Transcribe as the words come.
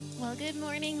Well, good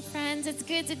morning, friends. It's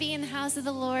good to be in the house of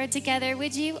the Lord together.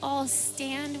 Would you all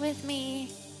stand with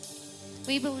me?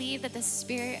 We believe that the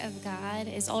Spirit of God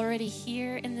is already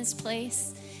here in this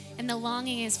place, and the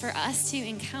longing is for us to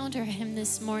encounter Him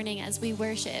this morning as we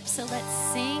worship. So let's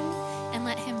sing and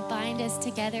let Him bind us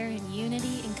together in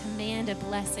unity and command a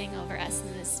blessing over us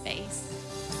in this space.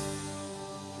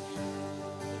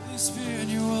 Holy Spirit,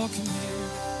 you're welcome here.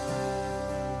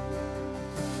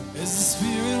 As the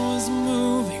Spirit was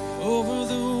moving over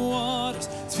the waters,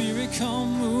 Spirit,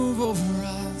 come move over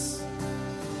us.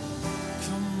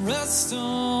 Come rest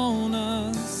on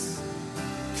us.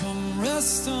 Come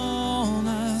rest on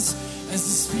us. As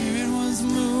the Spirit was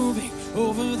moving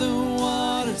over the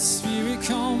waters, Spirit,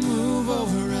 come move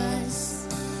over us.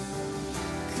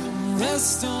 Come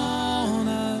rest on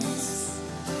us.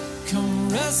 Come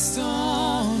rest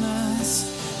on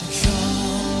us.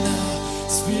 Come now,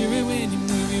 Spirit, when you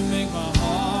move, you make my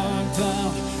heart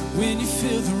pound. When you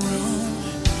fill the room,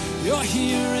 you're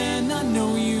here and I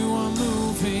know you are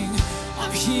moving.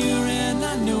 I'm here and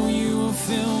I know you will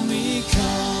fill me.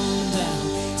 Come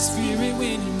down, Spirit,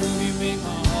 when you move, you make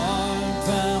my heart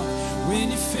pound.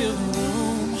 When you fill the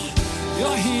room,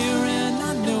 you're here and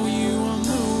I know you are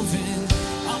moving.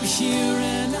 I'm here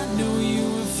and I know you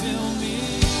will fill me.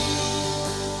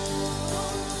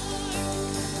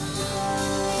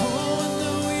 Oh, I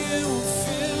know you will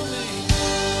fill me.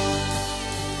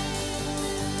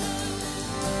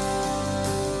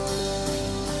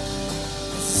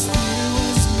 As the Spirit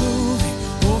was moving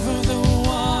over the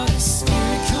water,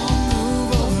 Spirit, come move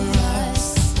over us.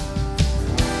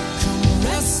 Come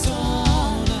rest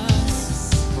on us.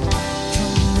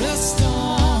 Come rest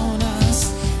on us.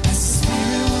 As the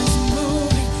Spirit was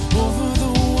moving over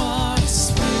the water,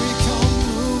 Spirit, come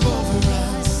move over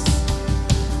us.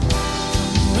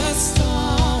 Come rest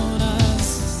on us.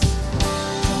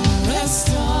 Come rest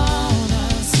on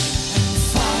us. And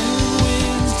fire and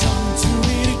wind come to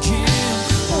it again.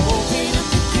 Open up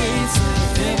the gates,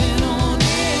 let heaven on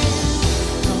in.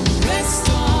 Come rest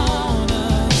on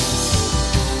us.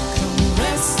 Come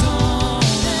rest on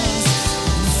us.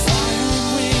 And fire and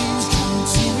wind come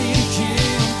to it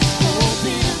again.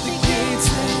 Open up the gates,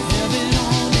 let heaven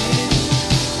on in.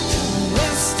 Come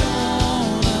rest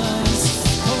on us.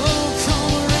 Oh,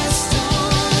 come rest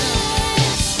on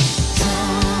us.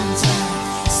 Come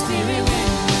down, Spirit, when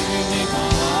you move, you make my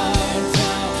heart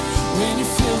pound. When you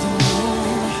fill the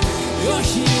room, you're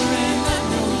here and I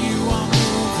know you are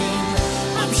moving.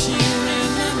 I'm here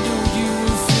and I know you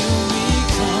will fill me.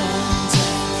 Come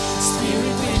down,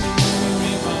 Spirit, when you move, you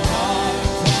make my heart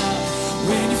pound.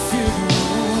 When you fill the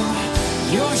room,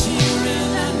 you're here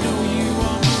and I know you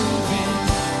are moving.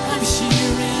 I'm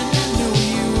here and I know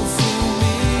you will fill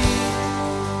me.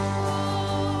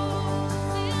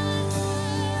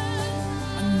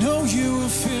 I know you will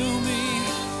fill me.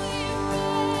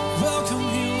 Welcome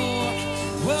here, Lord.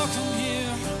 Welcome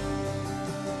here.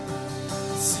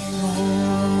 Sing,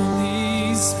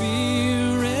 Holy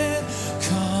Spirit,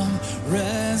 come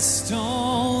rest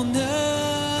on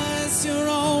us. You're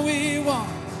all we want.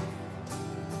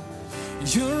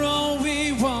 You're all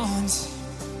we want.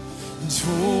 And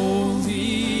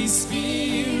Holy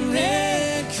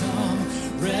Spirit, come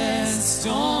rest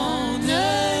on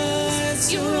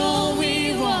us. You're all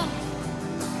we want.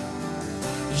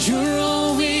 You're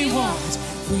all we want.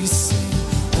 We sing,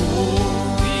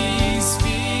 Holy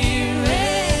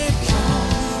Spirit,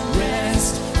 come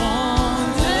rest on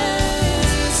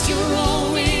us. You're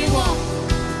all we want.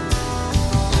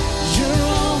 You're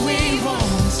all we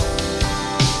want.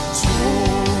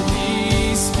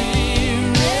 Holy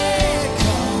Spirit,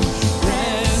 come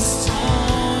rest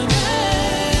on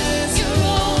us. You're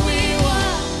all we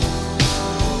want.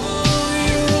 Oh,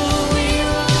 you're all we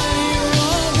want. You're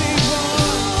all we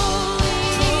want.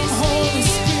 Come, Holy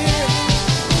Spirit.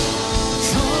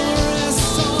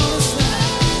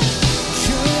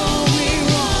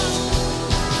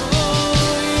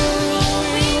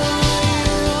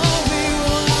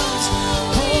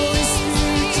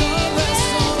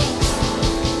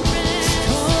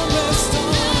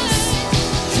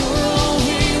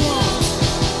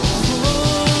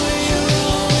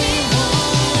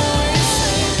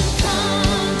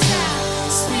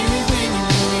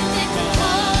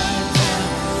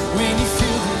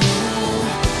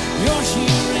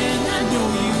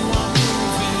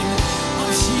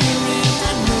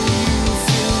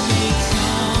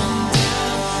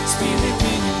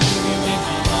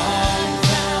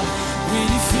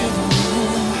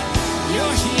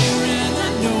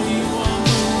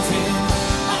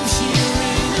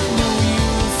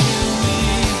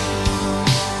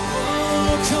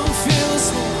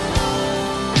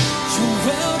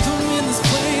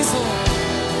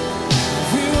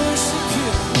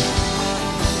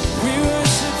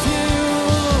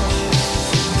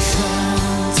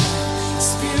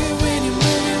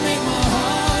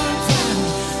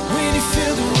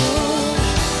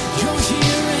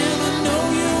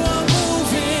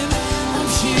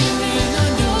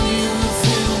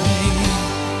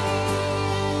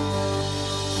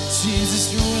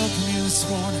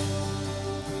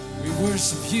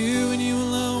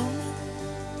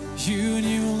 You and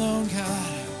you alone,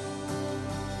 God.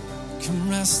 Come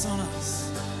rest on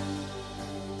us.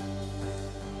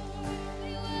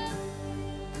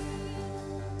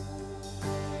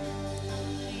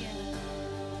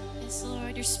 Yes,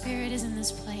 Lord, your Spirit is in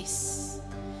this place.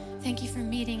 Thank you for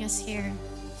meeting us here.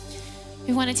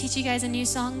 We want to teach you guys a new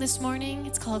song this morning.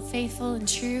 It's called Faithful and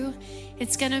True.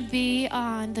 It's going to be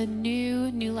on the New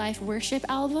Life Worship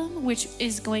album, which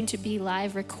is going to be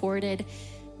live recorded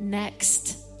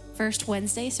next First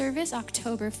Wednesday service,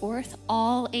 October 4th.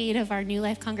 All 8 of our New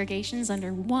Life congregations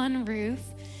under one roof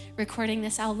recording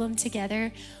this album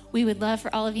together. We would love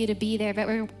for all of you to be there, but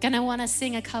we're going to want to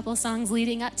sing a couple songs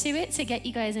leading up to it to get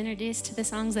you guys introduced to the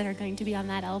songs that are going to be on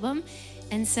that album.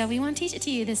 And so we want to teach it to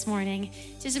you this morning.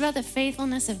 It's just about the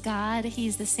faithfulness of God.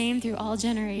 He's the same through all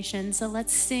generations. So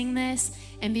let's sing this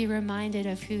and be reminded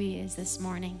of who he is this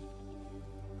morning.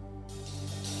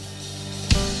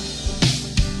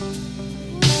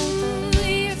 Ooh,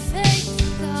 you're faithful,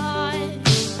 God.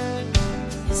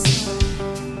 Yes, Lord.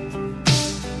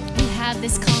 We have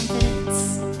this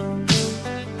confidence.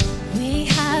 We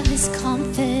have this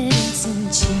confidence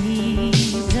in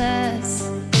Jesus.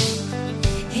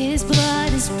 His blood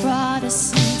has brought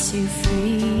us into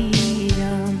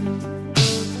freedom.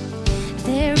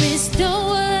 There is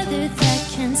no other that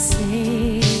can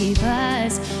save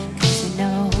us, 'cause we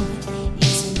know,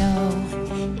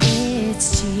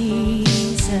 it's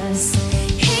Jesus.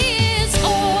 He is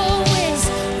always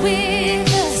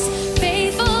with us,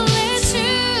 faithful and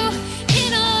true.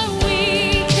 In our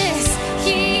weakness,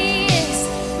 he is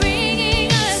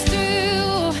bringing us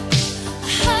through. A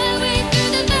highway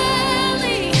through the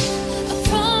valley, a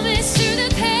promise through the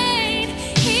pain.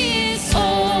 He is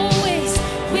always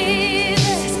with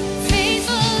us,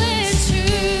 faithful and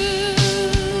true.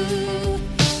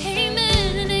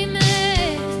 Amen and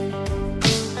amen.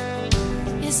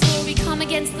 Yes, Lord, we come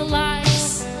against the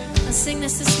lies. Let's sing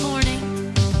this morning.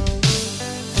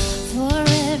 For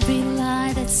every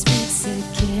lie that speaks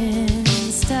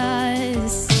against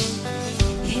us,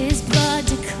 his blood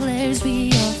declares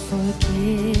we are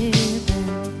forgiven.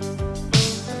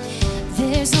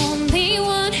 There's only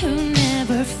one who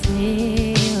never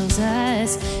fails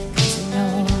us, 'cause we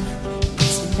know,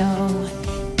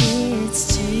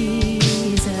 it's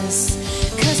Jesus.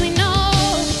 'Cause we know,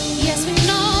 yes we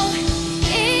know,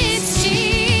 it's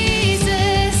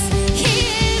Jesus. He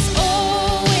is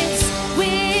always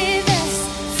with us,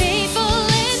 faithful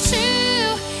and true.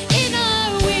 In our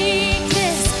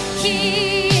weakness, he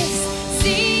is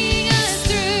seeing us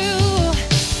through.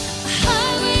 A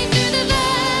highway through the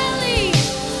valley,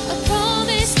 a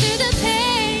promise through the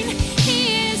pain. He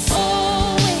is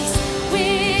always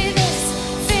with us,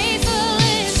 faithful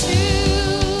and true.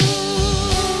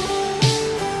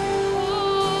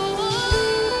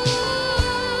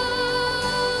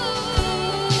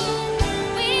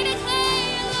 We declare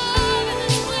your love in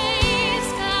this place,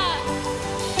 God.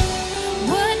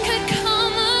 What could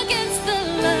come against the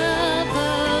love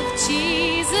of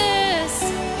Jesus?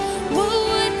 Who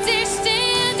would dare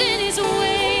stand in his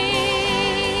way?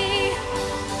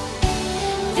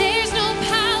 There's no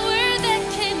power that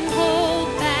can hold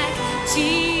back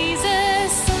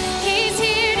Jesus. He's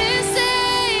here to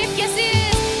save. Yes, he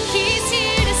is. He's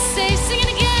here to save. Sing it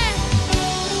again.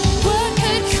 What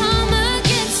could come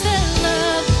against the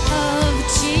love of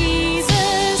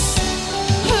Jesus?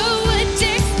 Who would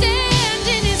dare stand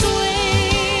in his way?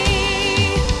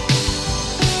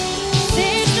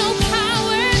 There's no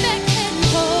power that can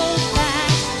hold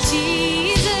back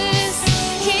Jesus.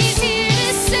 He's here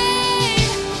to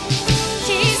save.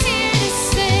 He's here to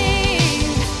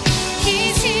save.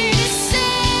 He's here to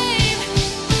save.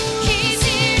 He's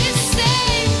here to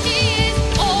save. He is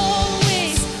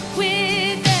always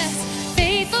with us,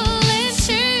 faithful and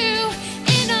true.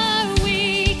 In our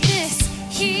weakness,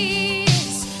 he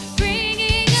is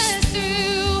bringing us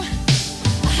through.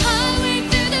 A highway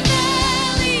through the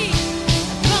valley,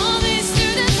 a promise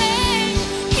through the pain.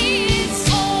 He is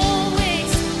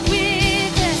always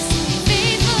with us,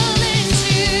 faithful and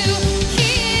true.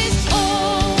 He is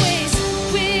always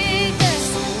with us,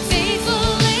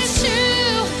 faithful and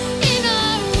true. In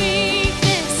our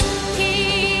weakness, he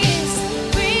is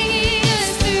bringing us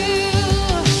through.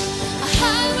 A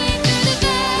highway through the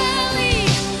valley,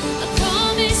 a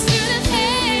promise through the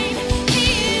pain. He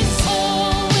is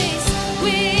always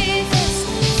with us,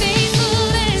 faithful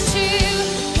and true.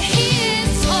 He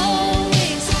is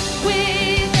always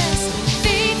with us,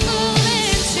 faithful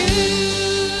and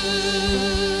true.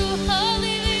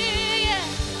 Hallelujah.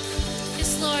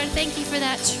 Yes, Lord, thank you for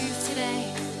that truth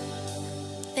today.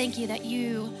 Thank you that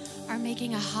you are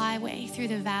making a highway through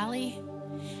the valley,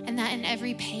 and and that in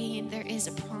every pain there is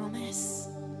a promise.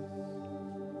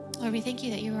 Lord, we thank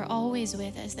you that you are always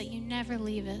with us, that you never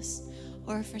leave us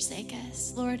or forsake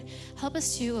us. Lord, help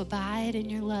us to abide in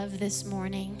your love this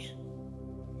morning.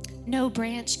 No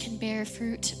branch can bear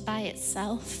fruit by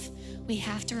itself. We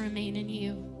have to remain in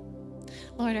you.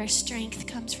 Lord, our strength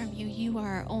comes from you. You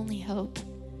are our only hope.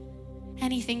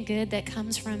 Anything good that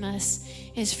comes from us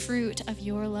is fruit of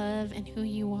your love and who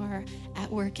you are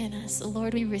at work in us. So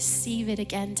Lord, we receive it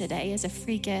again today as a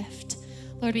free gift.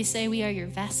 Lord, we say we are your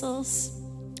vessels.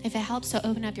 If it helps to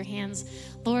open up your hands,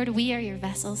 Lord, we are your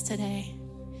vessels today.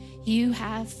 You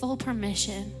have full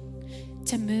permission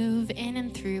to move in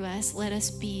and through us. Let us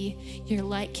be your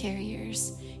light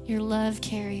carriers, your love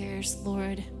carriers,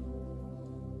 Lord.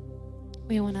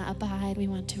 We want to abide. We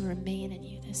want to remain in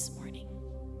you this morning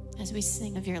as we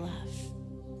sing of your love.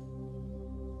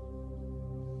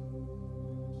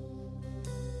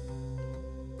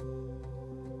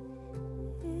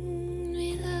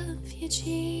 We love you,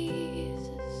 Jesus.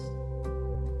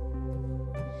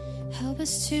 Help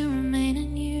us to remain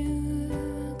in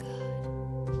you, God.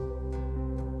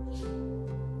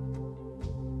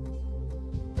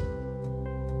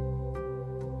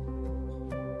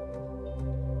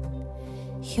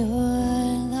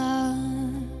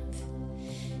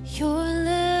 Your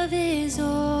love is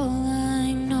all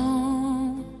I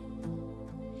know.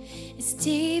 It's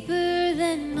deeper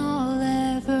than I'll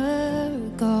ever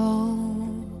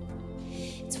go.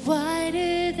 It's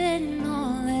wider than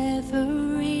I'll ever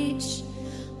reach.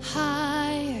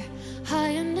 Higher, high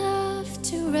enough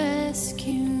to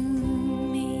rescue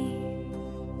me.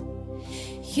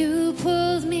 You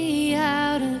pulled me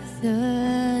out of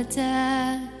the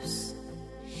depths.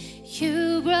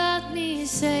 You brought me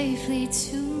safely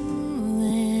to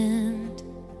land.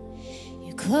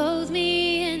 You clothed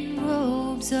me in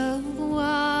robes of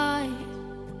white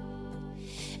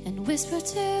and whispered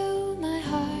to my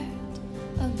heart,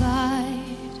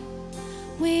 abide.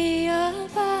 We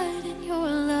abide in your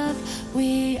love.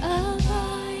 We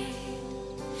abide.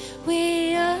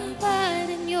 We abide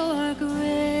in your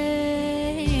grace.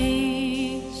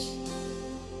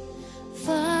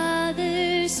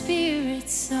 Father, Spirit,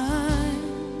 Son,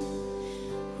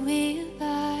 we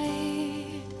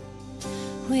abide.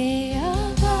 We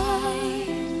abide.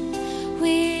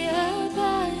 We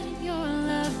abide in your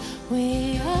love.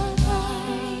 We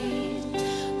abide.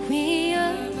 We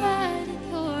abide in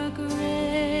your grace.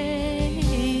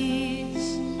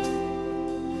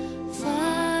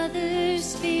 Father,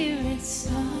 Spirit,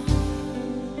 Son.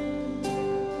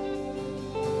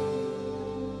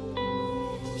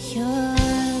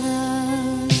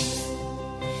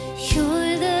 Your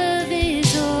love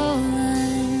is all I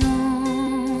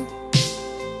know.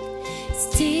 It's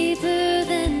deeper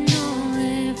than I'll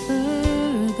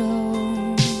ever go.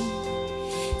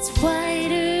 It's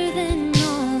wider than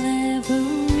I'll ever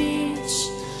reach.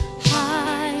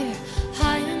 Higher,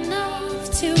 high enough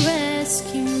to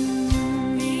rescue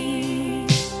me.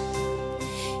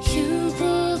 You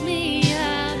pulled me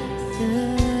out of the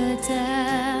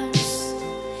depths.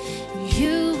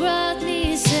 You brought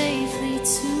me safely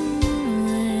to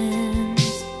land.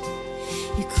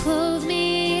 You clothed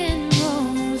me in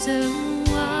robes of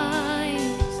white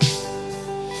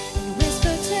and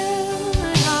whispered to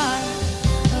my heart,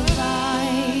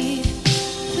 abide.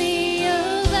 We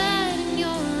abide in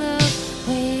your love.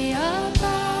 We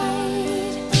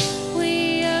abide. We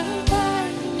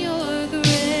abide in your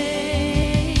grace.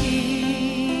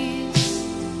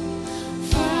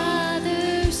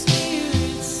 Father,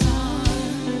 Spirit,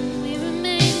 Son, we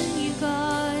remain in you,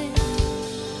 God.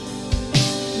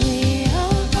 We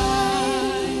abide.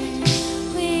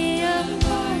 We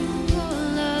abide in your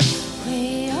love. We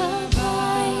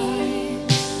abide.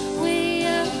 We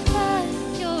abide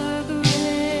in your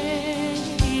grace.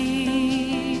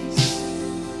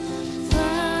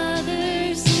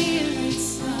 Father, Spirit,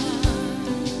 Son.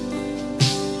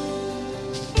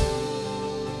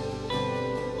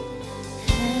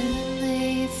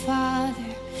 Heavenly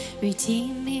Father,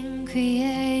 redeeming,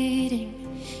 creating,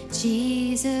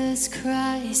 Jesus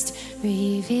Christ,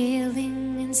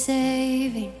 revealing and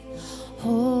saving,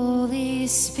 Holy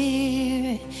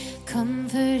Spirit,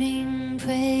 comforting,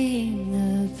 praying,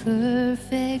 the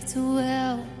perfect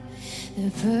will,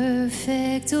 the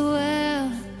perfect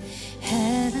will.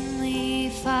 Heavenly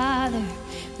Father,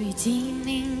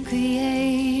 redeeming,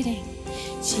 creating,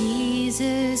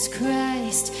 Jesus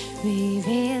Christ,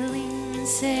 revealing and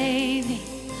saving,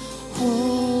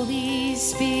 Holy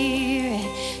Spirit,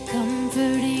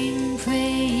 comforting,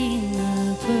 praying,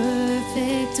 the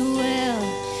perfect will,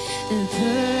 the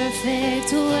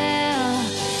perfect will.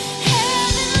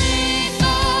 Heavenly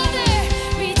Father,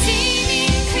 redeeming,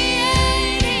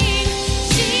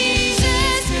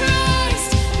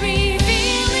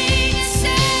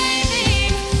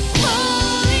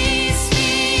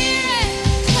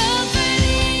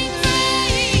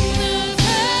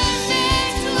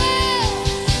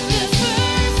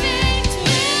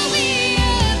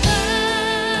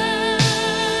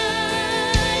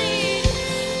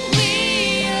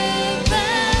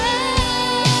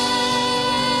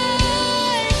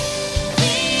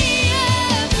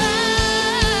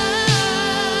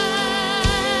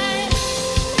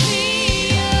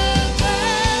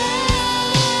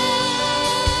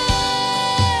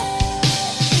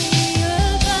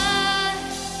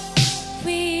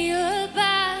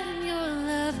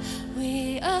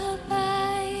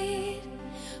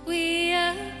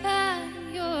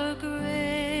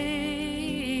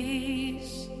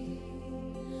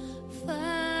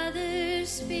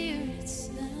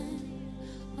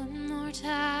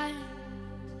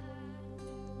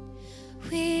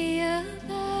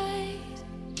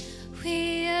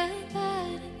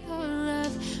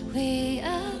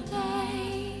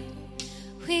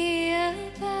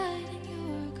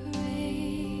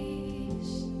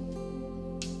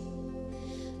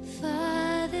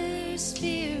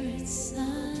 Spirit,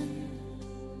 Son.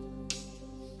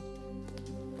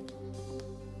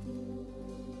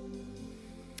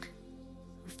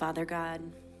 Father God,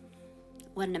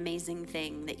 what an amazing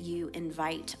thing that you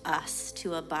invite us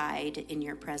to abide in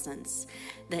your presence,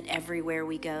 that everywhere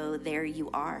we go, there you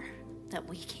are, that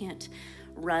we can't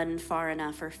run far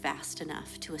enough or fast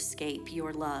enough to escape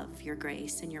your love, your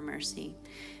grace, and your mercy.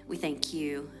 We thank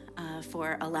you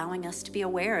for allowing us to be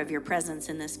aware of your presence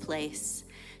in this place,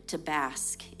 to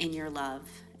bask in your love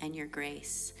and your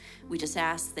grace. We just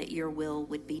ask that your will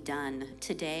would be done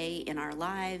today in our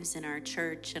lives, in our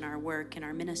church, in our work, in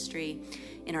our ministry,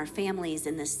 in our families,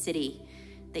 in this city,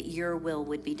 that your will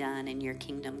would be done and your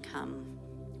kingdom come.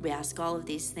 We ask all of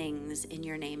these things in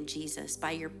your name, Jesus,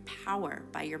 by your power,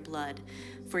 by your blood,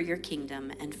 for your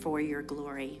kingdom and for your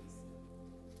glory.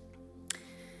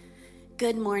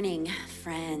 Good morning,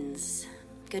 friends.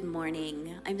 Good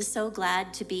morning. I'm so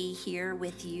glad to be here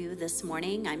with you this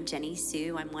morning. I'm Jenny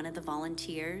Sue. I'm one of the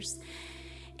volunteers.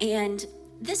 And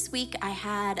this week I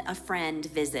had a friend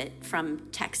visit from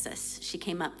Texas. She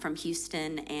came up from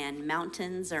Houston, and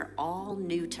mountains are all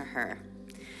new to her.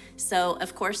 So,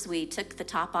 of course, we took the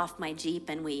top off my Jeep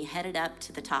and we headed up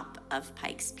to the top of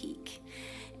Pikes Peak.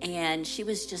 And she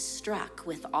was just struck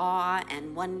with awe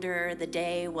and wonder. The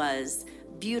day was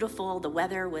beautiful. The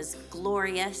weather was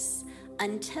glorious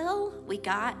until we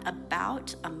got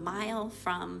about a mile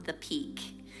from the peak.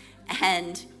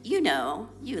 And you know,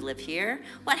 you live here.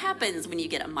 What happens when you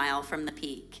get a mile from the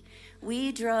peak?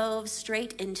 We drove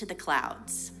straight into the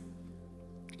clouds.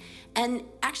 And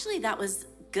actually that was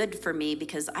good for me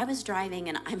because I was driving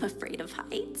and I'm afraid of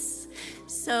heights.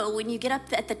 So when you get up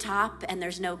at the top and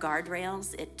there's no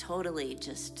guardrails, it totally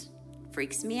just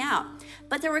freaks me out.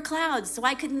 But there were clouds, so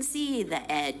I couldn't see the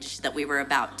edge that we were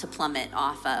about to plummet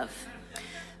off of.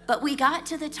 But we got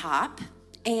to the top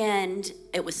and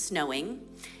it was snowing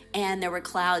and there were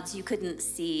clouds. You couldn't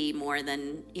see more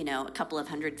than, a couple of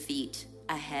 100 feet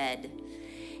ahead.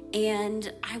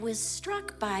 And I was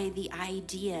struck by the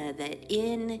idea that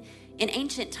in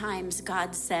ancient times,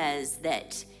 God says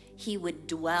that he would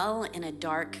dwell in a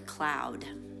dark cloud.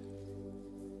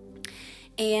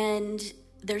 And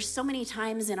there's so many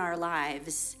times in our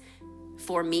lives,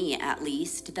 for me at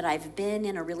least, that I've been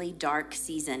in a really dark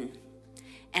season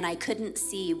and I couldn't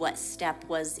see what step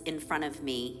was in front of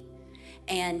me.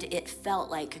 And it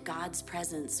felt like God's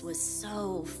presence was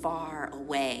so far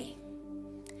away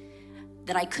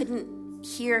that I couldn't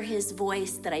hear his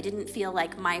voice, that I didn't feel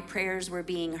like my prayers were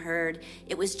being heard.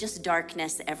 It was just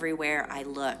darkness everywhere I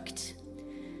looked.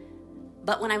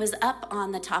 But when I was up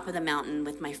on the top of the mountain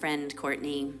with my friend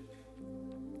Courtney,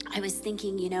 I was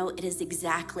thinking, it is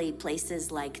exactly places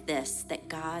like this that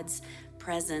God's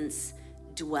presence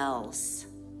dwells.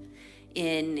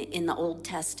 In the Old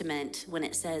Testament, when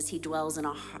it says he dwells in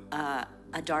a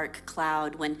dark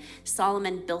cloud, when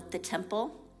Solomon built the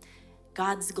temple,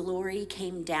 God's glory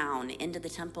came down into the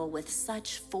temple with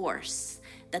such force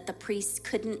that the priests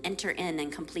couldn't enter in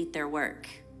and complete their work.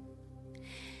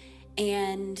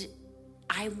 And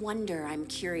I wonder, I'm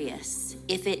curious,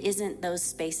 if it isn't those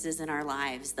spaces in our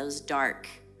lives, those dark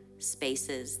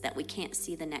spaces that we can't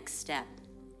see the next step,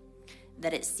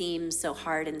 that it seems so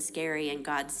hard and scary and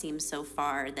God seems so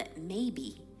far, that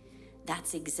maybe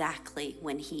that's exactly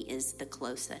when he is the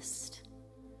closest.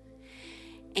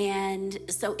 And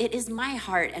so it is my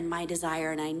heart and my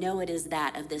desire, and I know it is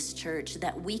that of this church,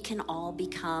 that we can all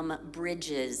become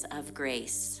bridges of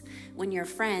grace. When your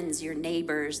friends, your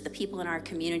neighbors, the people in our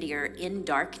community are in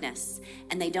darkness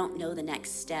and they don't know the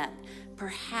next step,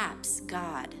 perhaps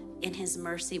God, in his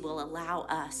mercy, will allow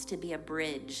us to be a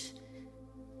bridge,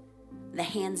 the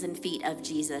hands and feet of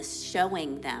Jesus,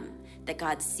 showing them that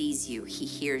God sees you, he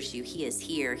hears you, he is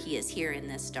here in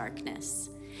this darkness.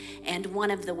 And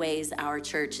one of the ways our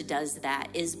church does that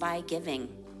is by giving.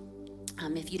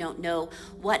 If you don't know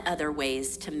what other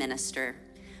ways to minister,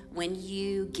 when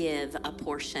you give a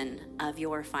portion of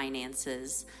your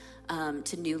finances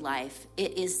to New Life,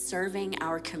 it is serving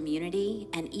our community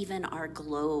and even our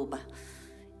globe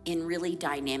in really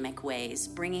dynamic ways,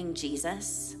 bringing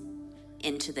Jesus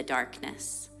into the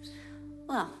darkness.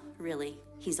 Well, really,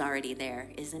 he's already there,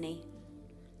 isn't he?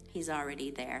 He's already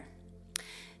there.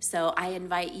 So I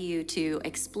invite you to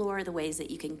explore the ways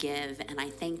that you can give, and I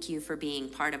thank you for being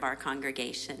part of our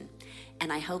congregation.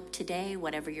 And I hope today,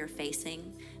 whatever you're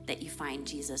facing, that you find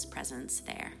Jesus' presence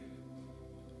there.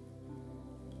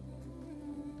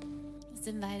 Let's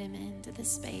invite him into the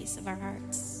space of our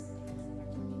hearts.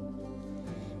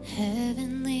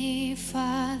 Heavenly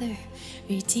Father,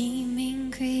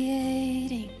 redeeming,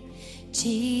 creating,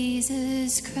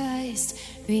 Jesus Christ,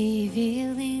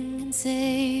 revealing and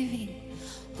saving.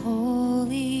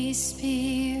 Holy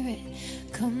Spirit,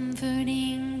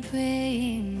 comforting,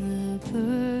 praying,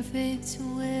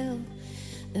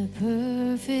 the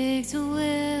perfect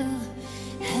will.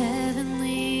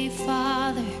 Heavenly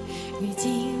Father,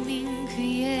 redeeming,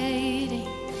 creating.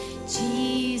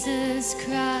 Jesus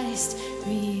Christ,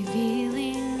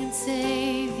 revealing and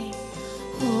saving.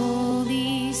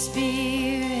 Holy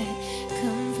Spirit,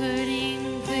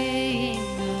 comforting, praying,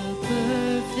 the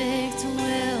perfect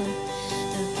will,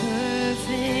 the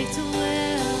perfect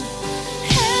will.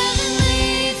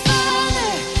 Heavenly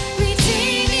Father,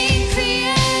 redeeming,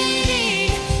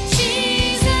 creating.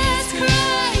 Jesus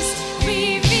Christ,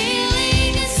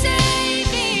 revealing and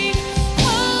saving.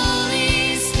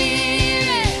 Holy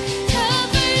Spirit,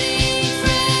 comforting,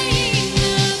 praying,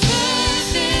 the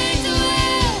perfect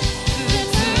will, the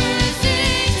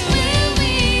perfect will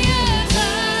we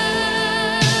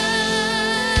abide.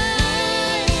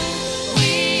 We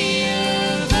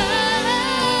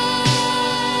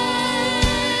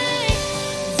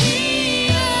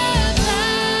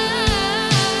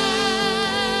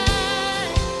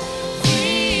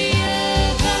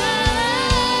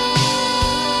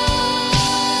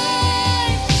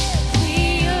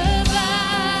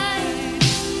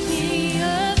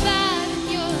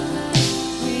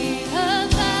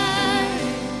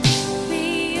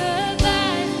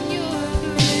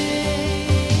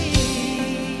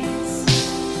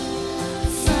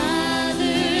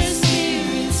Father,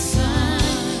 Spirit, Son,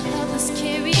 help us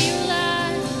carry your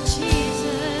light,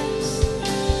 Jesus.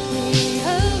 We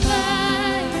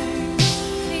abide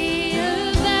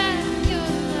in your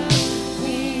love.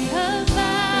 We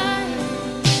abide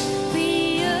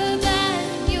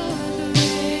in your grace.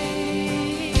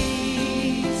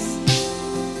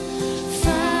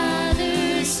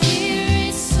 Father,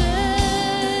 Spirit, Son.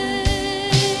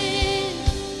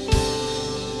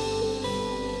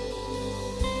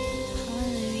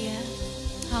 Hallelujah.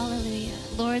 Hallelujah.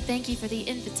 Lord, thank you for the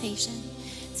invitation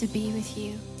to be with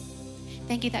you.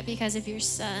 Thank you that because of your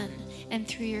Son and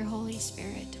through your Holy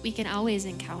Spirit, we can always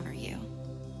encounter you.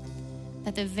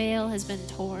 That the veil has been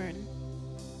torn.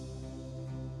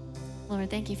 Lord,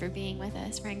 thank you for being with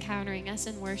us, for encountering us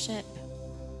in worship.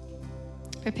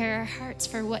 Prepare our hearts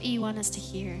for what you want us to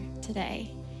hear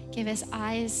today. Give us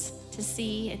eyes to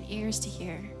see and ears to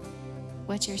hear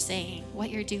what you're saying, what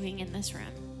you're doing in this room.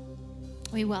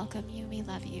 We welcome you. We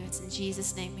love you. It's in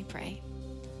Jesus' name we pray.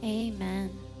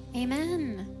 Amen.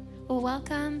 Amen. Well,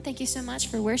 welcome. Thank you so much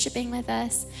for worshiping with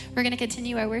us. We're going to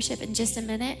continue our worship in just a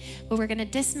minute, but we're going to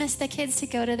dismiss the kids to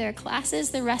go to their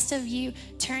classes. The rest of you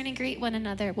turn and greet one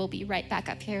another. We'll be right back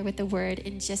up here with the word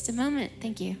in just a moment.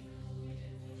 Thank you.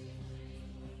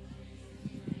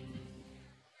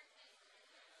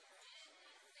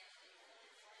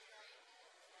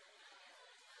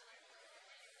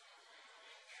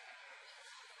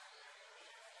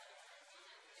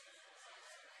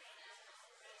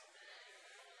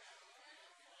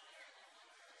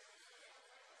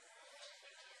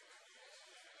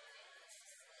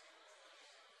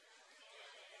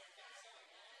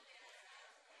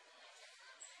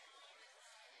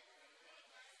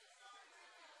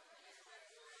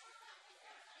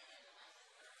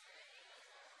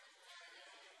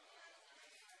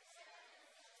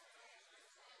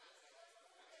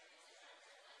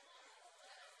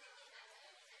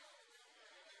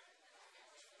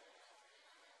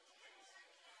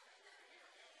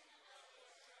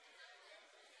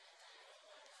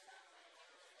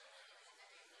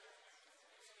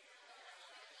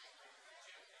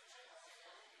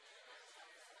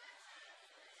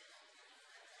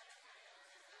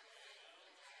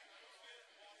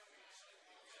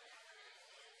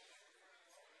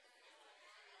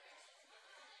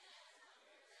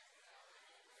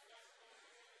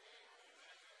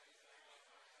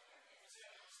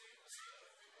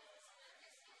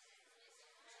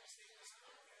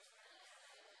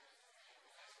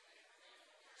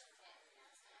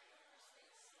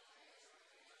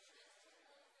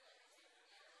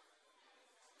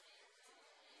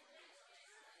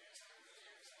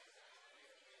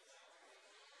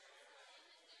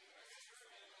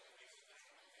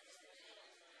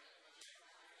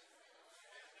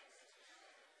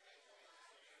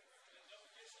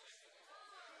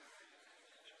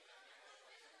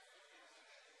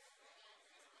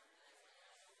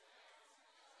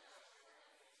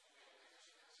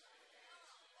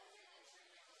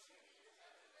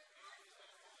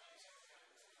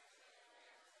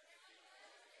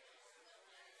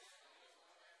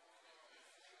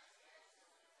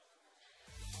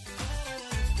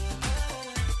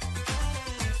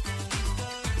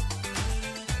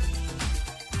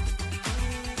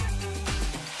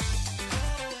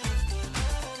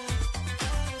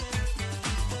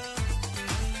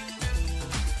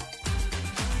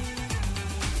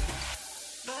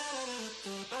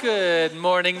 Good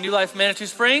morning, New Life Manitou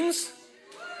Springs.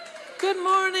 Good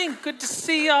morning. Good to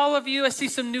see all of you. I see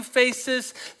some new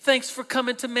faces. Thanks for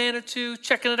coming to Manitou,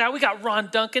 checking it out. We got Ron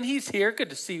Duncan. He's here. Good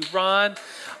to see you, Ron.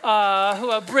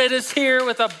 Britt is here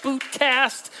with a boot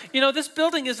cast. You know, this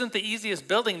building isn't the easiest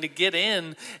building to get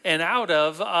in and out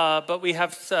of, but we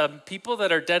have some people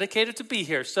that are dedicated to be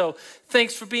here. So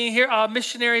thanks for being here.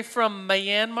 Missionary from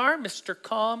Myanmar, Mr.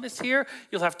 Calm, is here.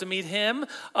 You'll have to meet him.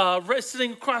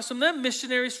 Sitting across from them,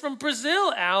 missionaries from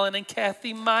Brazil, Alan and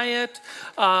Kathy Myatt,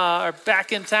 are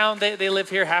back in town. They live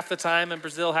here half the time, in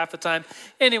Brazil half the time.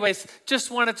 Anyways,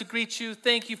 just wanted to greet you.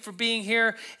 Thank you for being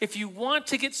here. If you want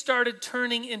to get started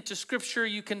turning into Scripture,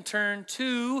 you can turn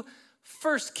to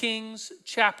 1 Kings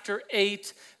chapter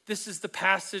 8. This is the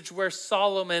passage where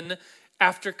Solomon,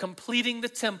 after completing the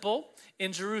temple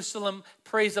in Jerusalem,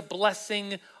 prays a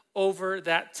blessing over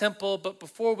that temple. But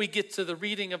before we get to the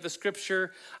reading of the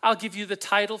Scripture, I'll give you the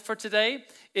title for today.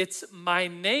 It's My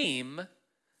Name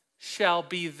Shall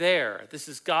Be There. This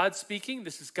is God speaking.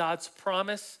 This is God's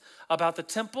promise about the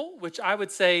temple, which I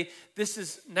would say this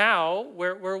is now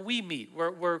where we meet,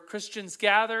 where Christians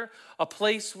gather, a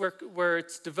place where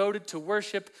it's devoted to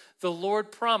worship. The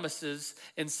Lord promises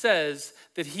and says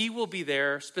that he will be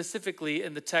there. Specifically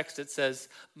in the text it says,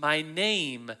 my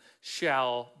name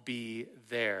shall be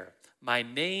there. My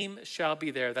name shall be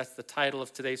there. That's the title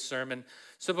of today's sermon.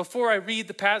 So before I read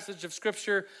the passage of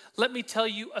Scripture, let me tell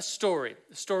you a story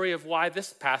of why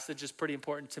this passage is pretty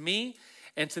important to me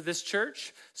and to this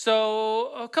church.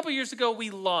 So a couple years ago, we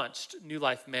launched New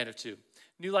Life Manitou.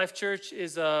 New Life Church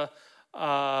is 8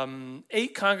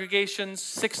 congregations,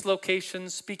 6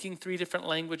 locations, speaking 3 different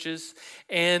languages.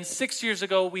 And 6 years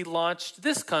ago, we launched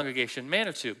this congregation,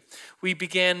 Manitou. We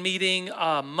began meeting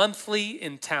monthly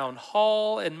in Town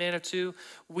Hall in Manitou.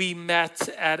 We met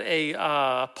at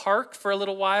a park for a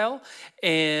little while,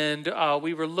 and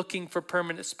we were looking for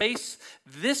permanent space.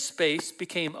 This space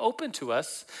became open to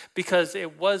us because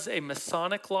it was a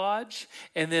Masonic lodge,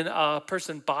 and then a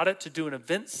person bought it to do an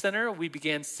event center. We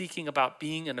began seeking about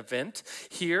being an event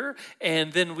here,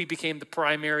 and then we became the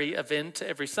primary event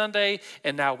every Sunday,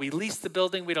 and now we lease the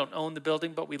building. We don't own the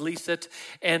building, but we lease it.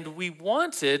 And we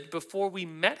wanted, before we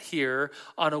met here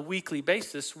on a weekly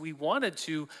basis, we wanted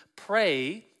to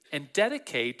pray and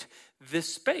dedicate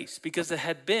this space because it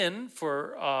had been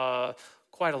for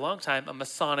quite a long time a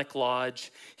Masonic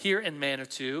lodge here in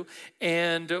Manitou.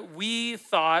 And we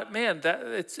thought, man, that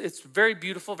it's very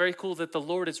beautiful, very cool that the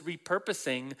Lord is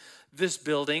repurposing this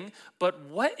building. But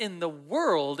what in the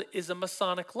world is a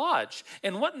Masonic lodge?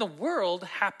 And what in the world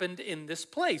happened in this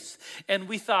place? And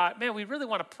we thought, man, we really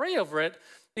want to pray over it,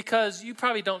 because you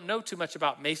probably don't know too much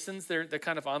about Masons. They're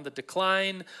kind of on the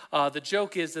decline. The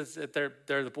joke is that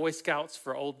they're the Boy Scouts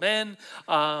for old men.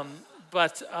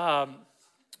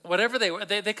 Whatever they were,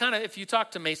 they kind of, if you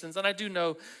talk to Masons, and I do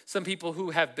know some people who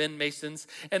have been Masons,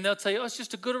 and they'll tell you, oh, it's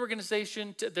just a good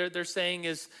organization. Their saying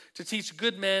is to teach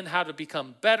good men how to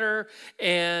become better.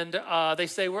 And they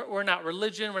say, we're not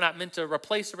religion. We're not meant to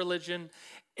replace a religion.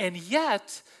 And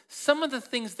yet, some of the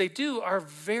things they do are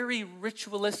very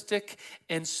ritualistic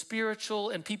and spiritual,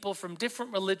 and people from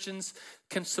different religions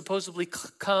can supposedly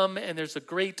come, and there's a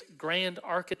great grand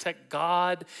architect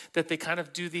God that they kind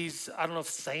of do these, I don't know if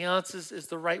seances is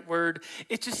the right word.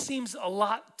 It just seems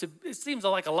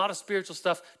like a lot of spiritual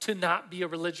stuff to not be a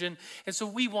religion. And so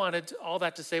we wanted, all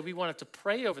that to say, we wanted to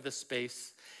pray over this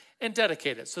space and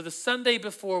dedicate it. So the Sunday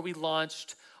before we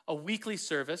launched a weekly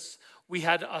service, we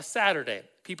had a Saturday.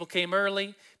 People came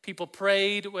early. People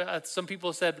prayed. Some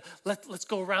people said, let's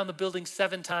go around the building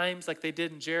 7 times like they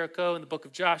did in Jericho in the book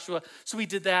of Joshua. So we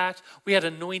did that. We had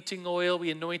anointing oil.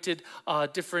 We anointed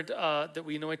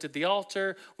we anointed the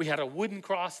altar. We had a wooden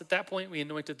cross at that point. We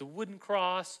anointed the wooden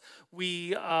cross.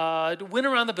 We went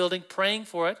around the building praying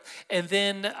for it. And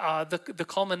then the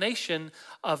culmination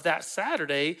of that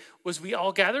Saturday was we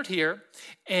all gathered here.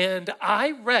 And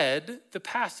I read the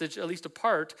passage, at least a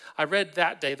part. I read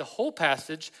that day, the whole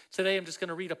passage. Today I'm just going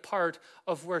to read a part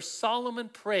of where Solomon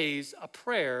prays a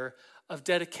prayer of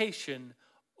dedication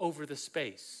over the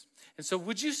space. And so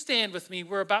would you stand with me?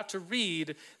 We're about to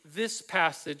read this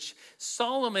passage.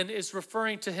 Solomon is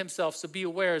referring to himself, so be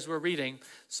aware as we're reading.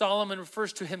 Solomon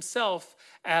refers to himself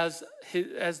as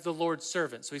the Lord's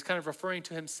servant. So he's kind of referring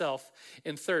to himself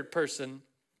in third person.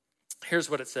 Here's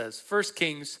what it says. 1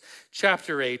 Kings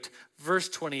chapter 8, verse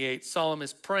 28. Solomon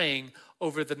is praying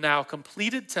over the now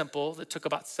completed temple that took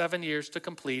about 7 years to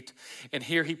complete. And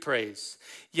here he prays,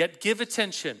 "Yet give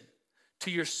attention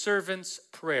to your servant's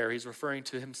prayer." He's referring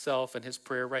to himself and his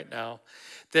prayer right now.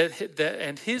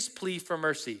 And his plea for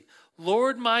mercy.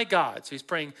 "Lord my God." So he's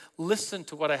praying, listen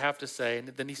to what I have to say. And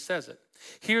then he says it.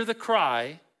 Hear the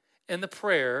cry and the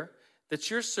prayer that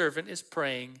your servant is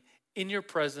praying in your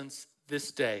presence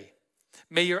this day.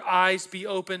 May your eyes be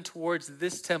open towards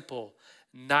this temple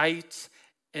night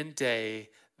and day,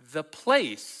 the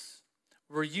place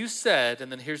where you said, and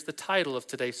then here's the title of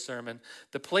today's sermon,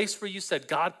 the place where you said,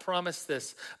 God promised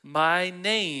this, my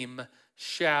name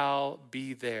shall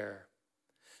be there.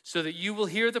 So that you will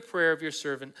hear the prayer of your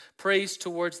servant, praise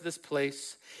towards this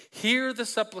place. Hear the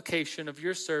supplication of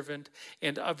your servant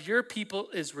and of your people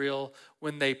Israel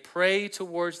when they pray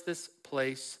towards this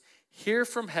place. Hear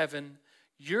from heaven,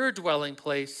 your dwelling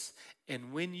place,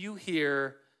 and when you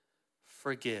hear,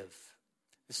 forgive.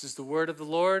 This is the word of the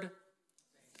Lord.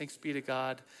 Thanks be to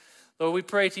God. Lord, we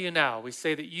pray to you now. We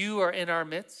say that you are in our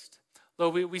midst.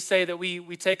 Lord, we say that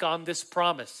we take on this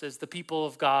promise as the people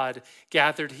of God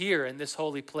gathered here in this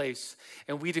holy place.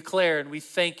 And we declare and we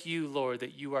thank you, Lord,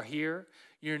 that you are here.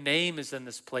 Your name is in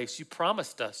this place. You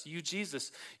promised us, you,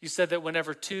 Jesus, you said that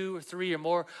whenever 2 or 3 or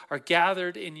more are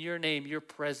gathered in your name, your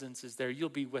presence is there. You'll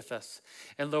be with us.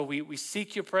 And Lord, we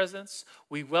seek your presence.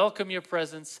 We welcome your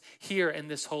presence here in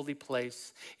this holy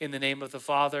place. In the name of the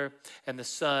Father and the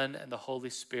Son and the Holy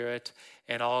Spirit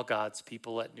and all God's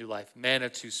people at New Life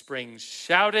Manitou Springs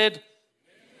shouted,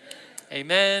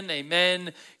 Amen,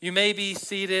 amen. You may be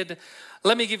seated.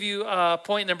 Let me give you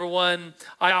point number 1.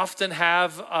 I often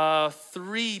have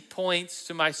 3 points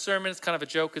to my sermon. It's kind of a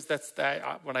joke because that's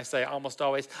when I say almost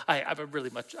always. I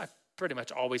pretty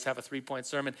much always have a 3-point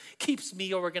sermon. Keeps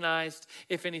me organized,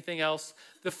 if anything else.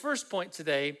 The first point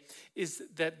today is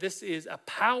that this is a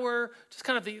power, just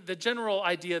kind of the general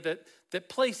idea that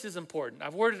place is important.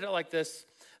 I've worded it like this: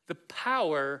 the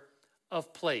power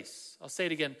of place. I'll say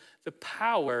it again: the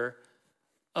power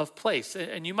of place.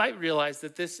 And you might realize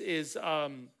that this is,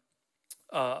 I'm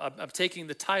taking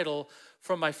the title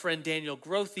from my friend Daniel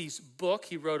Grothy's book.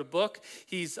 He wrote a book.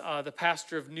 He's the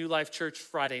pastor of New Life Church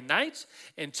Friday Night.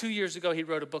 And 2 years ago, he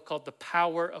wrote a book called The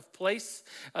Power of Place.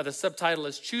 The subtitle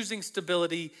is Choosing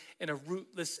Stability in a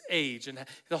Rootless Age. And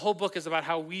the whole book is about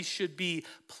how we should be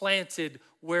planted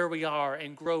where we are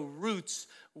and grow roots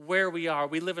where we are.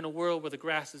 We live in a world where the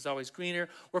grass is always greener,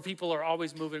 where people are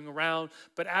always moving around.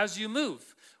 But as you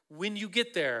move, when you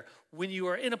get there, when you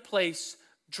are in a place,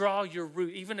 draw your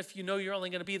root. Even if you know you're only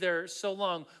going to be there so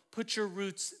long, put your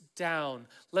roots down.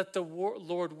 Let the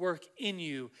Lord work in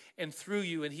you and through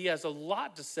you. And he has a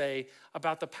lot to say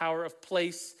about the power of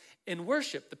place in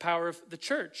worship, the power of the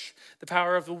church, the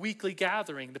power of the weekly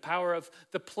gathering, the power of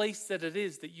the place that it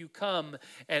is that you come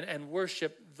and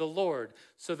worship the Lord.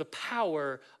 So the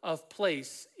power of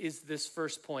place is this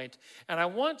first point. And I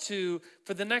want to,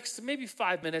 for the next maybe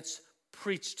 5 minutes,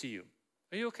 preach to you.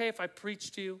 Are you okay if I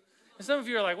preach to you? And some of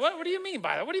you are like, what do you mean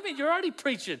by that? What do you mean? You're already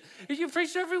preaching. You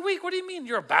preach every week. What do you mean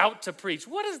you're about to preach?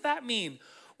 What does that mean?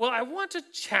 Well, I want to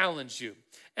challenge you.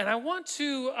 And I want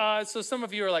to, so some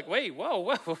of you are like, wait, whoa,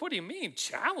 what do you mean?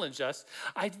 Challenge us?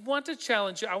 I want to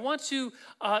challenge you. I want to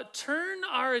turn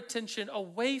our attention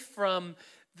away from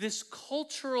this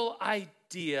cultural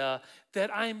idea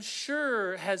that I'm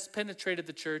sure has penetrated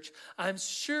the church. I'm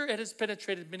sure it has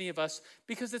penetrated many of us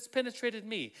because it's penetrated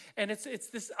me. And it's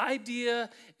this idea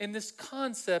and this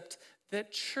concept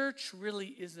that church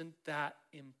really isn't that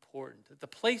important. The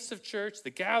place of church, the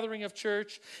gathering of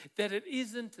church, that it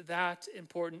isn't that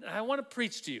important. And I want to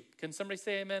preach to you. Can somebody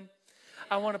say amen?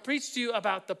 I want to preach to you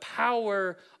about the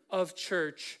power of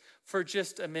church for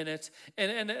just a minute.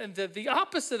 And the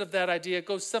opposite of that idea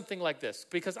goes something like this.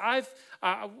 Because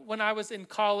when I was in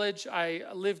college, I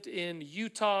lived in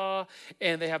Utah,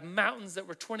 and they have mountains that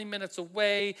were 20 minutes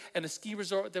away, and a ski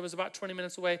resort that was about 20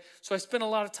 minutes away. So I spent a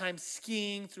lot of time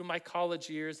skiing through my college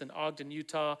years in Ogden,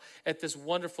 Utah, at this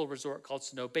wonderful resort called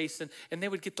Snow Basin. And they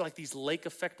would get like these lake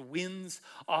effect winds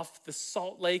off the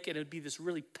Salt Lake, and it would be this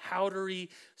really powdery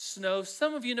snow.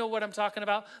 Some of you know what I'm talking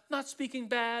about. I'm not speaking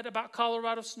bad about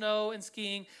Colorado snow and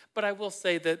skiing, but I will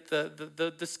say that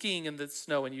the skiing and the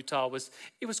snow in Utah was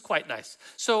quite nice.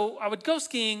 So I would go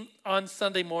skiing on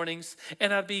Sunday mornings,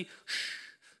 and I'd be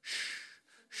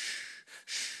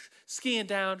skiing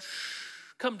down,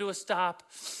 come to a stop,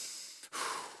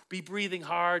 be breathing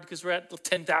hard because we're at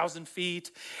 10,000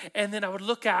 feet. And then I would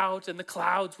look out, and the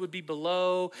clouds would be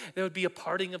below. There would be a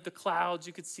parting of the clouds.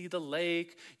 You could see the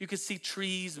lake. You could see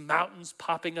trees, mountains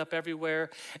popping up everywhere.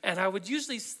 And I would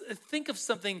usually think of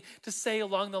something to say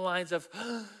along the lines of,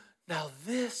 now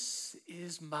this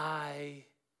is my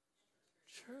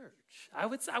church. I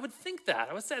would think that.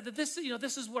 I would say that this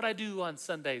is what I do on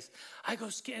Sundays. I go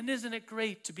ski, and isn't it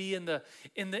great to be in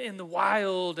the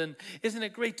wild, and isn't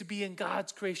it great to be in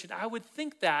God's creation? I would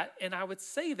think that, and I would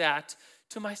say that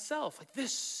to myself, like,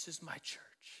 this is my church.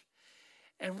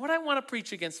 And what I want to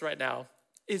preach against right now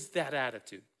is that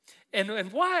attitude.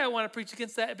 And why I want to preach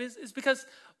against that is because,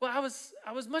 well,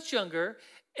 I was much younger,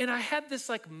 and I had this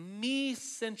like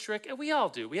me-centric, and we all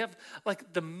do. We have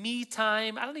like the me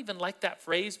time. I don't even like that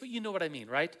phrase, but you know what I mean,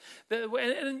 right?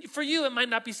 And for you, it might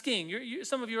not be skiing.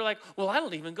 Some of you are like, well, I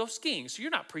don't even go skiing, so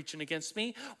you're not preaching against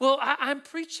me. Well, I'm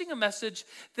preaching a message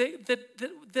that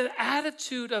the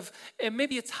attitude of, and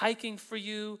maybe it's hiking for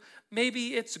you,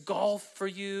 maybe it's golf for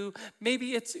you,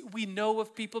 maybe it's we know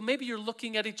of people, maybe you're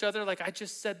looking at each other like I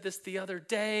just said this the other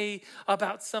day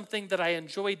about something that I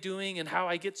enjoy doing and how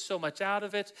I get so much out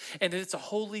of it, and it's a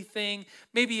holy thing.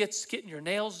 Maybe it's getting your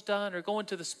nails done or going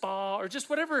to the spa or just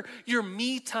whatever your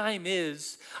me time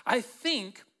is. I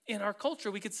think in our culture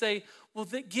we could say, well,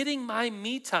 that getting my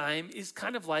me time is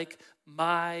kind of like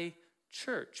my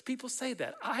church. People say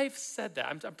that. I've said that.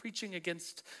 I'm preaching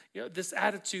against this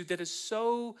attitude that is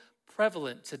so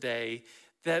prevalent today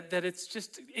that it's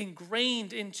just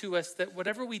ingrained into us that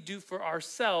whatever we do for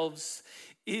ourselves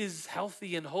is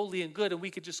healthy and holy and good, and we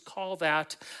could just call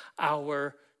that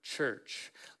our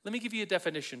church. Let me give you a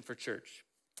definition for church.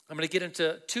 I'm going to get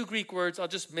into 2 Greek words. I'll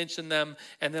just mention them,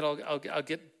 and then I'll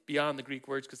get beyond the Greek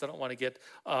words because I don't want to get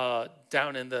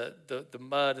down in the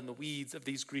mud and the weeds of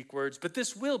these Greek words. But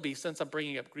this will be, since I'm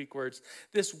bringing up Greek words,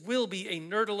 this will be a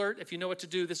nerd alert. If you know what to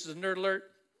do, this is a nerd alert.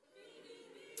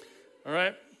 All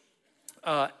right.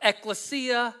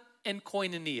 Ecclesia and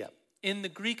koinonia. In the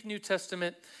Greek New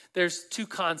Testament, there's 2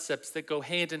 concepts that go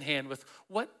hand in hand with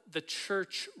what the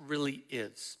church really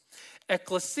is.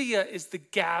 Ecclesia is the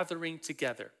gathering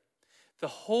together, the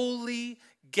holy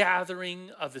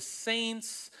gathering of the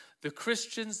saints, the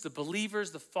Christians, the believers,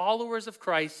 the followers of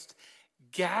Christ,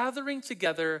 gathering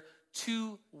together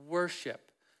to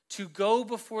worship, to go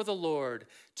before the Lord,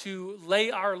 to lay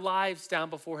our lives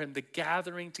down before him, the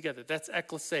gathering together. That's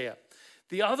ecclesia.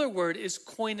 The other word is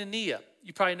koinonia.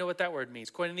 You probably know what that word means.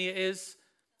 Koinonia is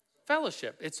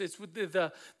fellowship. It's with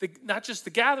the not just the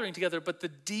gathering together, but the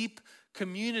deep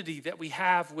community that we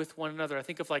have with one another. I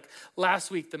think of like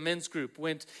last week, the men's group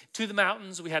went to the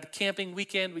mountains. We had a camping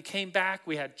weekend. We came back.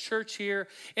 We had church here.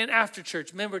 And after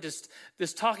church, men were just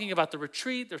talking about the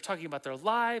retreat. They're talking about their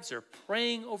lives. They're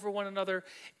praying over one another.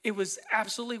 It was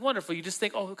absolutely wonderful. You just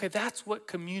think, oh, okay, that's what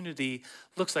community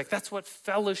looks like. That's what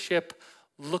fellowship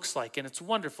looks like, and it's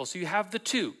wonderful. So you have the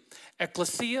 2,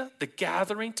 ecclesia, the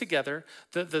gathering together,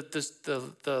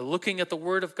 the looking at the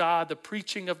Word of God, the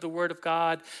preaching of the Word of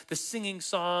God, the singing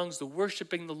songs, the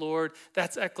worshiping the Lord.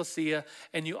 That's ecclesia.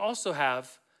 And you also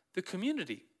have the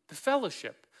community, the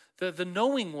fellowship, the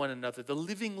knowing one another, the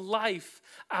living life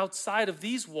outside of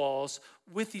these walls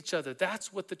with each other.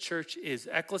 That's what the church is,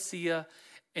 ecclesia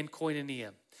and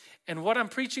koinonia. And what I'm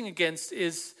preaching against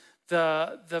is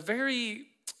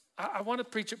I want to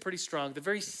preach it pretty strong, the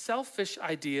very selfish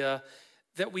idea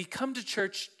that we come to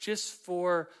church just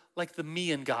for like the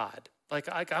me and God. Like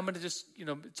I'm going to just,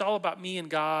 it's all about me and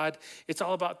God. It's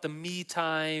all about the me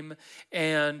time.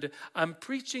 And I'm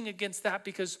preaching against that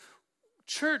because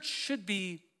church should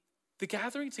be the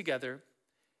gathering together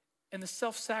and the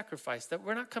self-sacrifice, that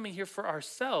we're not coming here for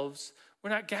ourselves. We're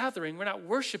not gathering. We're not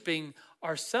worshiping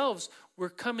ourselves. We're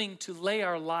coming to lay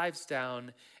our lives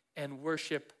down and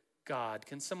worship God.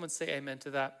 Can someone say amen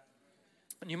to that?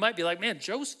 And you might be like, man,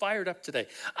 Joe's fired up today.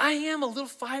 I am a little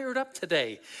fired up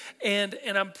today. And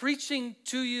I'm preaching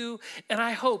to you, and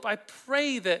I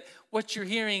pray that what you're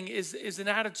hearing is an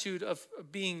attitude of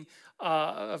being,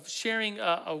 of sharing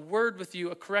a word with you,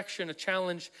 a correction, a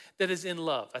challenge that is in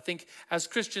love. I think as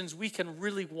Christians, we can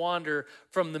really wander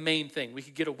from the main thing. We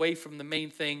could get away from the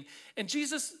main thing. And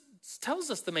Jesus tells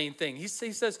us the main thing. He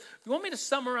says, you want me to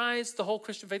summarize the whole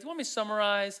Christian faith? You want me to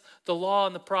summarize the law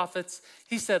and the prophets?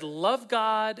 He said, love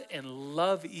God and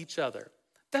love each other.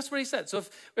 That's what he said. So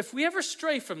if we ever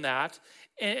stray from that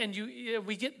and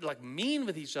we get like mean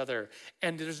with each other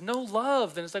and there's no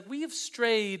love, then it's like we have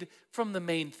strayed from the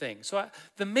main thing. So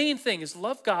the main thing is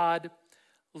love God,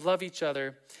 love each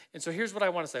other. And so here's what I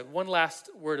want to say. One last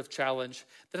word of challenge,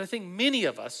 that I think many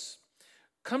of us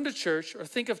come to church or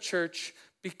think of church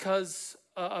because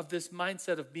of this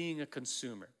mindset of being a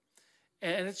consumer.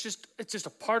 And it's just a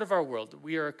part of our world.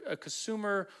 We are a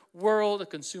consumer world, a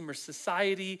consumer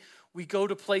society. We go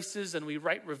to places and we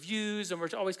write reviews and we're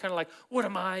always kind of like, what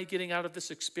am I getting out of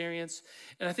this experience?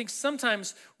 And I think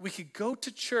sometimes we could go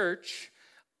to church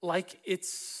like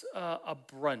it's a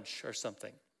brunch or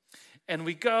something. And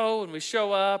we go and we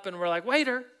show up and we're like,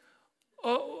 waiter,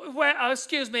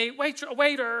 Excuse me,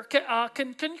 waiter,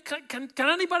 can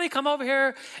anybody come over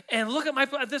here and look at my,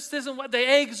 this isn't what, the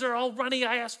eggs are all runny.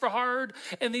 I asked for hard,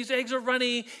 and these eggs are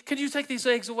runny. Can you take these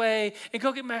eggs away and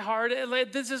go get my hard?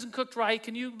 This isn't cooked right.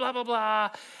 Can you blah, blah, blah.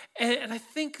 And I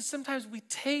think sometimes we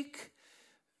take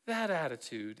that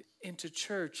attitude into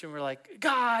church and we're like,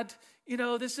 God,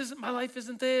 this isn't, my life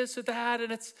isn't this or that.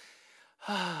 And it's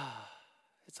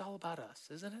all about us,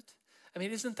 isn't it? I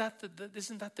mean, isn't that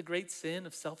the great sin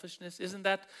of selfishness? Isn't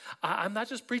that, I'm not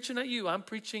just preaching at you, I'm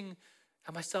preaching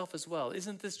at myself as well.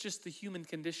 Isn't this just the human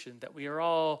condition that we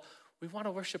want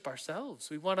to worship ourselves.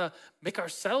 We want to make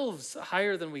ourselves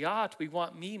higher than we ought. We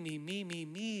want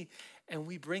me. And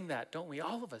we bring that, don't we,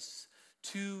 all of us,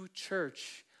 to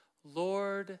church.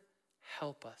 Lord,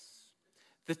 help us.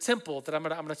 The temple that I'm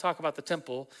going to talk about the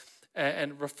temple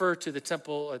and refer to the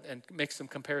temple and make some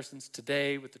comparisons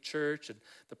today with the church and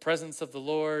the presence of the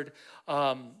Lord.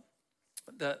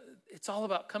 It's all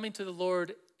about coming to the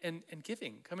Lord and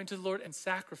giving, coming to the Lord and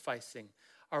sacrificing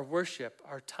our worship,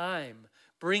 our time,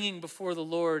 bringing before the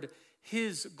Lord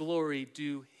his glory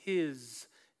due his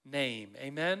name.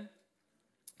 Amen?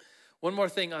 One more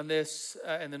thing on this,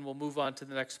 and then we'll move on to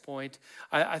the next point.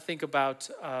 I think about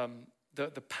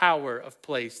the power of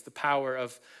place, the power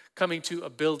of coming to a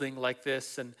building like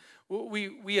this. And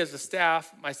we as a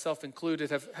staff, myself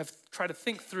included, have tried to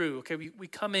think through, okay, we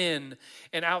come in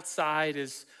and outside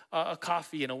is a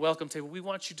coffee and a welcome table. We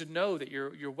want you to know that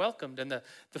you're welcomed. And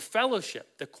the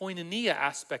fellowship, the koinonia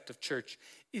aspect of church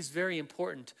is very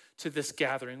important to this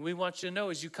gathering. We want you to know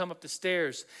as you come up the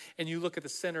stairs and you look at the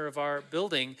center of our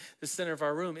building, the center of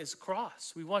our room is a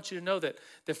cross. We want you to know that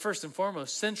first and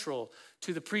foremost, central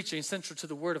to the preaching, central to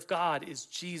the word of God is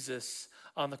Jesus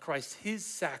on the Christ, his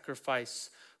sacrifice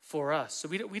for us. So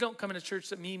we don't come into church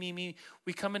that me.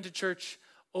 We come into church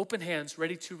open hands,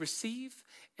 ready to receive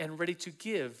and ready to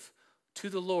give to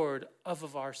the Lord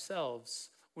of ourselves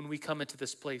when we come into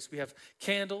this place. We have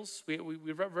candles. We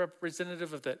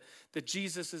representative of that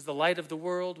Jesus is the light of the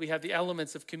world. We have the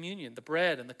elements of communion, the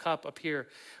bread and the cup up here,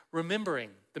 remembering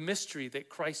the mystery that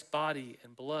Christ's body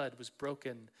and blood was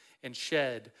broken and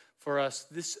shed for us.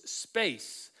 This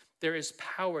space, there is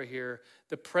power here.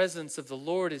 The presence of the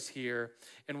Lord is here.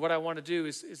 And what I want to do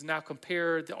is now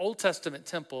compare the Old Testament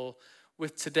temple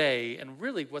with today and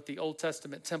really what the Old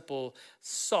Testament temple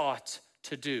sought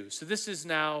to do. So this is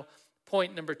now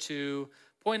point number 2.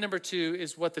 Point number 2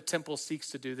 is what the temple seeks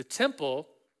to do. The temple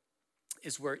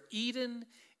is where Eden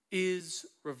is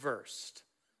reversed.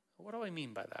 What do I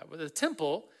mean by that? Well, the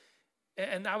temple,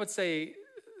 and I would say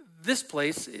this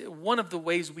place, one of the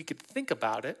ways we could think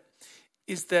about it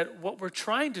is that what we're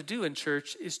trying to do in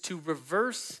church is to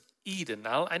reverse Eden.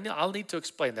 I'll need to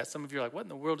explain that. Some of you are like, what in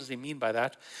the world does he mean by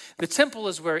that? The temple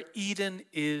is where Eden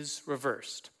is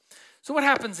reversed. So what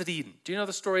happens at Eden? Do you know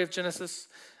the story of Genesis?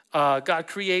 God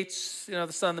creates,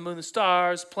 the sun, the moon, the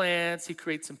stars, plants. He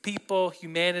creates some people,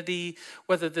 humanity.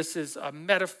 Whether this is a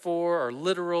metaphor or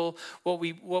literal, what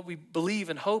we believe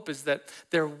and hope is that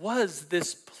there was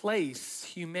this place.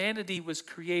 Humanity was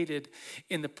created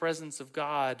in the presence of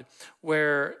God,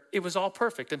 where it was all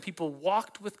perfect, and people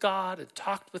walked with God and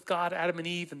talked with God. Adam and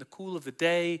Eve, in the cool of the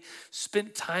day,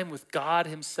 spent time with God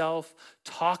Himself,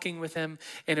 talking with Him,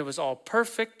 and it was all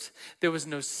perfect. There was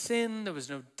no sin. There was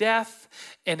no death,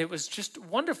 and it was just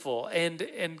wonderful.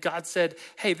 And God said,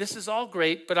 hey, this is all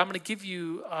great, but I'm going to give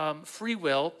you free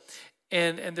will,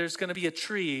 and there's going to be a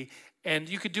tree, and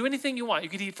you could do anything you want. You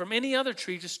could eat from any other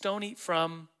tree, just don't eat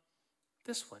from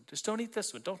this one. Just don't eat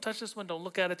this one. Don't touch this one. Don't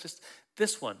look at it, just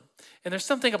this one. And there's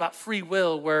something about free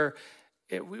will where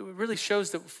it really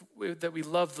shows that we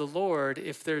love the Lord.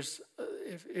 If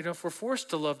we're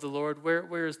forced to love the Lord,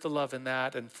 where is the love in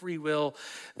that? And free will,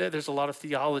 there's a lot of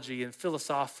theology and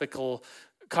philosophical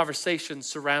conversations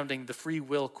surrounding the free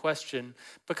will question.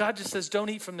 But God just says, don't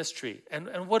eat from this tree.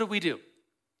 And what do?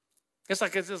 It's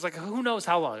like who knows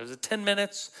how long? Was it 10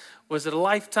 minutes? Was it a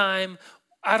lifetime?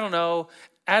 I don't know.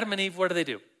 Adam and Eve, what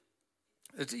do?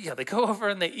 Yeah, they go over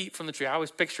and they eat from the tree. I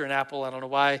always picture an apple. I don't know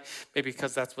why. Maybe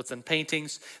because that's what's in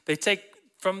paintings. They take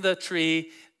from the tree,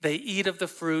 they eat of the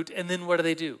fruit, and then what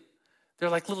do? They're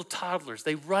like little toddlers.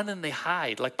 They run and they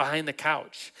hide, like behind the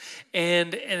couch.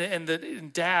 And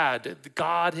Dad,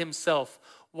 God Himself,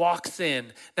 walks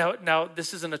in. Now,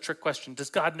 this isn't a trick question.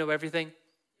 Does God know everything?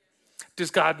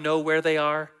 Does God know where they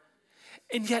are?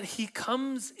 And yet He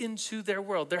comes into their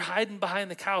world. They're hiding behind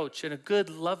the couch, and a good,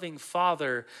 loving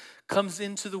Father comes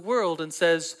into the world and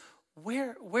says,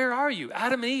 where are you?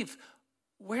 Adam and Eve,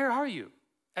 where are you?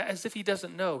 as if he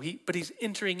doesn't know. But he's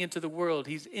entering into the world.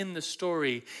 He's in the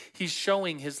story. He's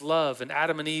showing his love. And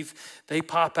Adam and Eve, they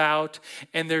pop out,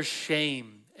 and there's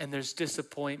shame, and there's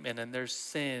disappointment, and there's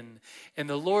sin. And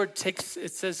the Lord it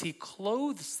says he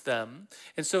clothes them.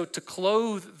 And so to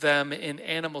clothe them in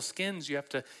animal skins, you have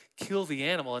to kill the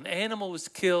animal. An animal was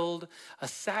killed, a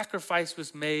sacrifice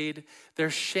was made, their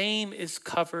shame is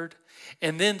covered.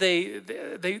 And then they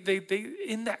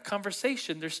in that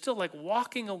conversation, they're still like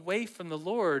walking away from the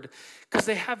Lord because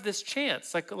they have this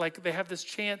chance, like they have this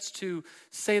chance to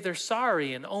say they're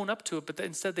sorry and own up to it, but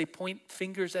instead they point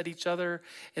fingers at each other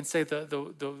and say,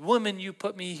 the woman you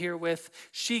put me here with,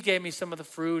 she gave me some of the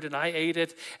fruit and I ate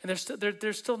it. And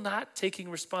they're still not taking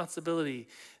responsibility.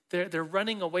 They're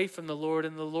running away from the Lord,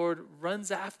 and the Lord runs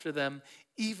after them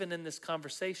even in this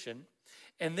conversation.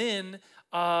 And then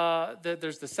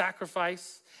there's the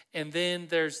sacrifice, and then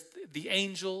there's the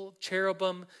angel,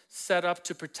 cherubim, set up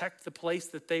to protect the place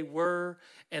that they were,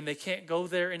 and they can't go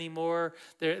there anymore.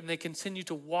 And they continue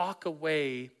to walk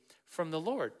away from the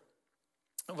Lord.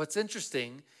 And what's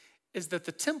interesting is that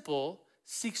the temple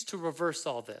seeks to reverse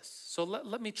all this. So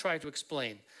let me try to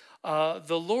explain.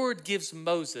 The Lord gives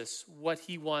Moses what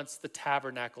he wants the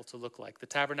tabernacle to look like. The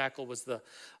tabernacle was the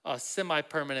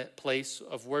semi-permanent place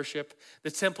of worship. The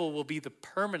temple will be the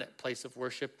permanent place of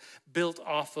worship built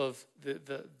off of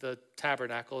the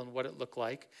tabernacle and what it looked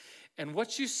like. And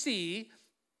what you see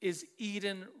is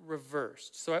Eden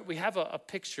reversed. So we have a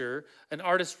picture, an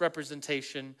artist's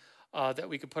representation that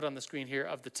we could put on the screen here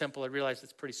of the temple. I realize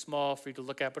it's pretty small for you to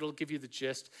look at, but it'll give you the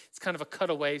gist. It's kind of a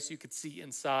cutaway so you could see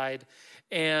inside.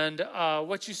 And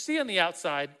what you see on the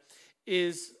outside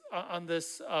is, on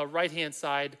this right-hand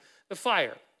side, the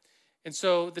fire. And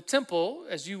so the temple,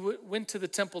 as you went to the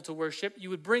temple to worship, you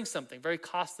would bring something very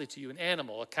costly to you, an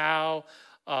animal, a cow,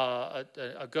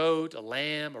 a goat, a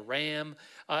lamb, a ram.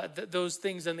 Those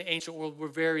things in the ancient world were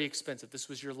very expensive. This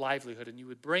was your livelihood, and you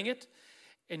would bring it,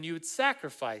 and you would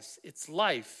sacrifice its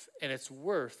life and its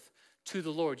worth to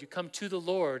the Lord. You come to the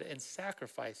Lord and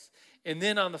sacrifice. And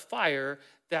then on the fire,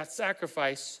 that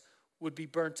sacrifice would be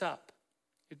burnt up.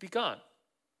 It'd be gone.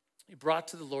 You brought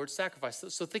to the Lord sacrifice.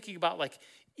 So thinking about like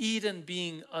Eden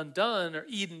being undone or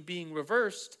Eden being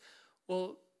reversed,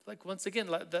 well, like once again,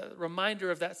 the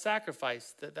reminder of that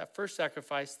sacrifice, that first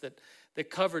sacrifice that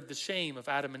covered the shame of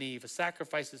Adam and Eve. A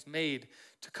sacrifice is made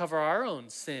to cover our own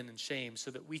sin and shame so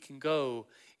that we can go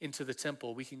into the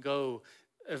temple. We can go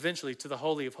eventually to the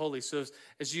Holy of Holies. So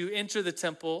as you enter the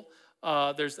temple,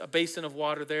 there's a basin of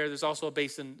water there. There's also a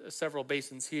basin, several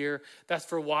basins here. That's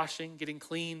for washing, getting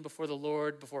clean before the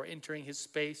Lord, before entering his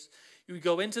space. You would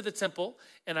go into the temple,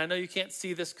 and I know you can't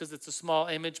see this because it's a small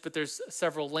image, but there's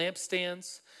several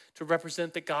lampstands to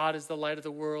represent that God is the light of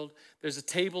the world. There's a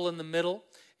table in the middle.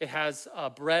 It has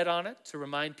bread on it to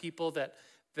remind people that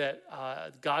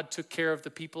God took care of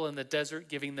the people in the desert,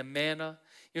 giving them manna.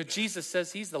 You know, Jesus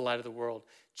says he's the light of the world.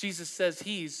 Jesus says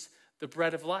he's the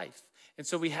bread of life. And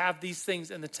so we have these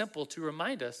things in the temple to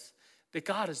remind us that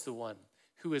God is the one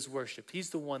who is worshiped. He's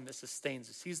the one that sustains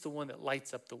us. He's the one that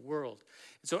lights up the world.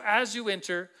 And so as you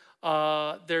enter,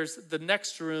 there's the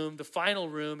next room, the final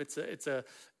room. It's a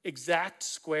exact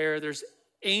square. There's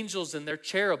angels in there,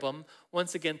 cherubim,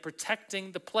 once again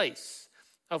protecting the place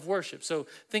of worship. So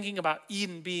thinking about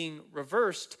Eden being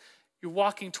reversed, you're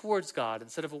walking towards God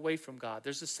instead of away from God.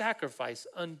 There's a sacrifice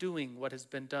undoing what has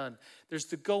been done. There's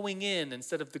the going in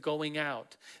instead of the going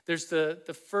out. There's the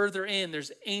further in.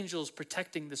 There's angels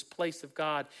protecting this place of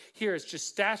God. Here it's just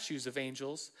statues of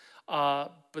angels,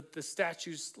 but the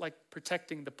statues like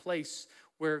protecting the place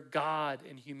where God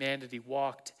and humanity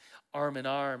walked arm in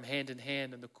arm, hand in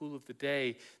hand in the cool of the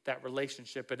day, that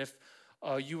relationship. And if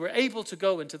you were able to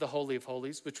go into the Holy of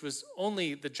Holies, which was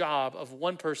only the job of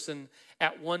one person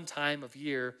at one time of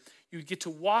year, you'd get to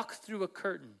walk through a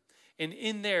curtain, and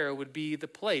in there would be the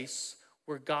place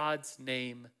where God's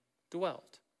name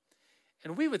dwelt.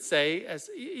 And we would say,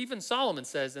 as even Solomon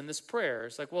says in this prayer,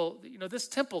 it's like, well, you know, this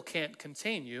temple can't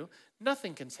contain you.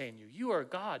 Nothing can contain you. You are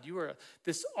God. You are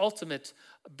this ultimate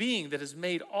being that has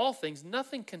made all things.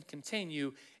 Nothing can contain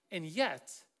you. And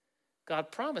yet,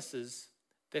 God promises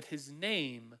that his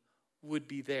name would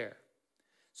be there.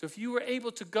 So if you were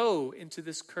able to go into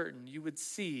this curtain, you would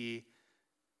see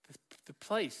the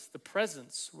place, the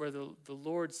presence where the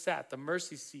Lord sat, the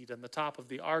mercy seat on the top of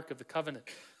the Ark of the Covenant,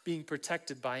 being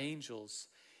protected by angels.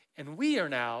 And we are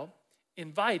now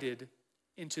invited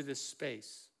into this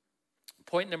space.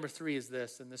 Point number 3 is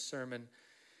this in this sermon.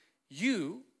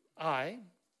 I,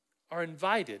 are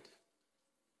invited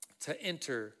to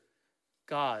enter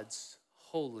God's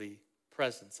holy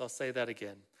presence. I'll say that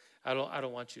again. I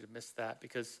don't want you to miss that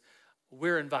because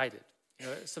we're invited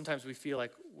Sometimes we feel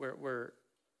like we're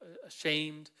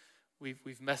ashamed,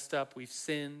 we've messed up, we've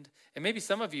sinned. And maybe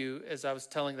some of you, as I was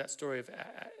telling that story of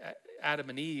Adam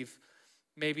and Eve,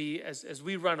 maybe as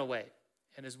we run away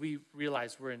and as we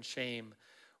realize we're in shame,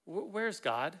 where's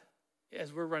God?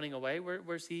 As we're running away,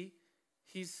 where's he?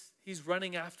 He's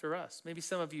running after us. Maybe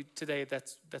some of you today,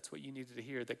 that's what you needed to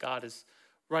hear, that God is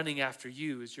running after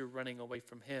you as you're running away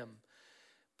from him.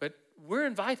 But we're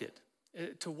invited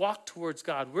to walk towards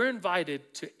God. We're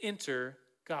invited to enter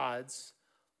God's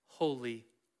holy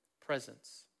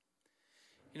presence.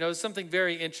 Something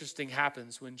very interesting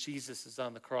happens when Jesus is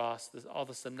on the cross. All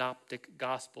the synoptic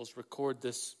gospels record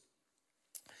this.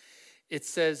 It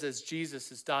says as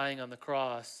Jesus is dying on the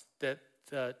cross that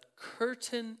the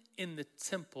curtain in the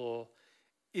temple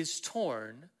is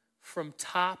torn from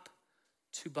top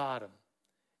to bottom,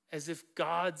 as if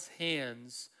God's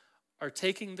hands are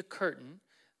taking the curtain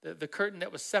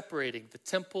that was separating the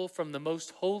temple from the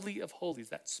most holy of holies,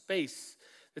 that space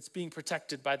that's being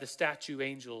protected by the statue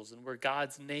angels and where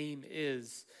God's name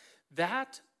is.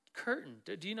 That curtain,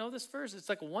 do you know this verse? It's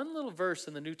like one little verse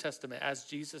in the New Testament as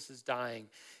Jesus is dying. It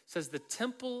says the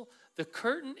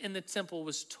curtain in the temple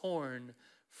was torn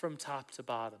from top to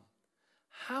bottom.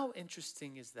 How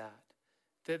interesting is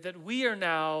that? That we are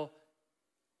now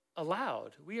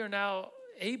allowed, we are now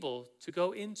able to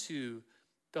go into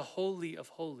the Holy of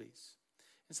Holies.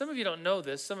 And some of you don't know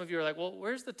this. Some of you are like, well,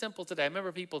 where's the temple today? I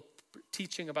remember people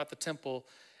teaching about the temple,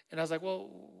 and I was like, well,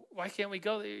 why can't we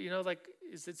go?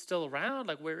 Is it still around?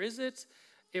 Like, where is it?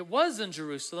 It was in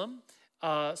Jerusalem.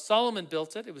 Solomon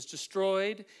built it. It was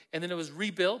destroyed, and then it was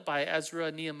rebuilt by Ezra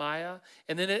and Nehemiah.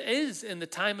 And then it is in the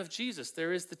time of Jesus.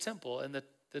 There is the temple, and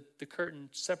the curtain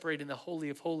separating the Holy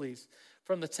of Holies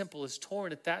from the temple is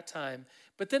torn at that time.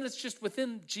 But then it's just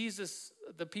within Jesus,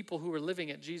 the people who were living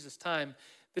at Jesus' time,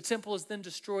 the temple is then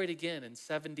destroyed again in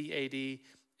 70 AD,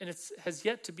 and it has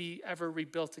yet to be ever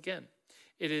rebuilt again.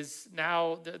 It is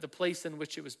now the place in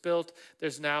which it was built.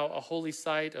 There's now a holy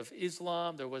site of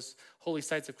Islam. There was holy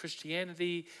sites of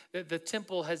Christianity. The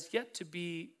temple has yet to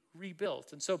be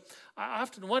rebuilt. And so I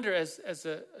often wonder, as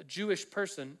a Jewish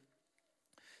person,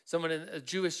 someone in a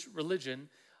Jewish religion,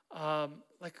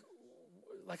 like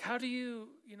how do you,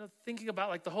 thinking about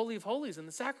like the Holy of Holies and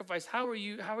the sacrifice, how are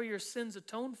your sins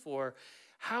atoned for?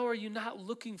 How are you not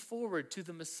looking forward to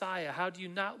the Messiah? How do you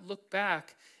not look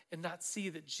back and not see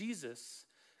that Jesus,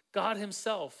 God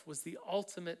himself, was the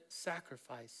ultimate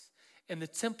sacrifice? And the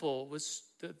temple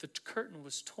the curtain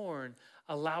was torn,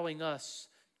 allowing us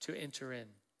to enter in.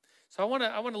 So I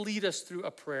want to lead us through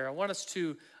a prayer. I want us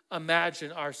to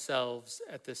imagine ourselves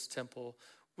at this temple.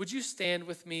 Would you stand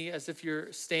with me as if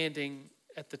you're standing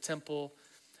at the temple?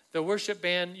 The worship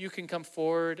band, you can come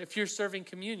forward. If you're serving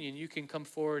communion, you can come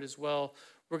forward as well.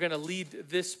 We're going to lead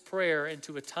this prayer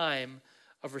into a time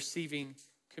of receiving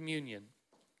communion.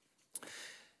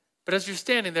 But as you're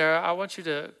standing there, I want you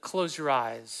to close your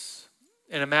eyes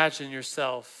and imagine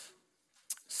yourself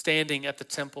standing at the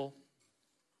temple.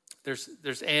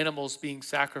 There's animals being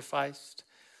sacrificed.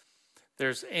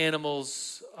 There's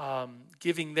animals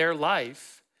giving their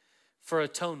life for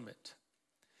atonement.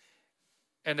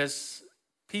 And as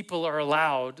people are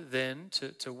allowed then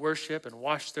to worship and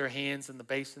wash their hands in the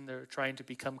basin, they're trying to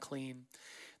become clean.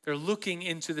 They're looking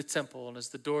into the temple, and as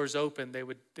the doors open, they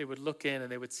would look in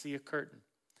and they would see a curtain.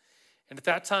 And at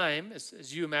that time,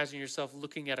 as you imagine yourself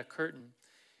looking at a curtain,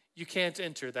 you can't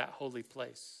enter that holy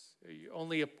place.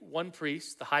 Only one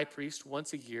priest, the high priest,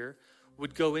 once a year,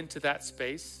 would go into that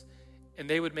space, and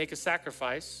they would make a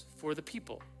sacrifice for the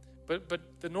people.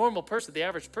 But the normal person, the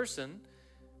average person,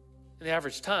 in the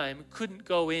average time, couldn't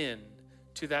go in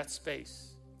to that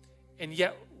space. And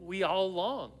yet we all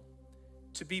long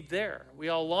to be there. We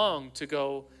all long to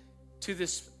go to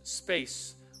this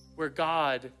space where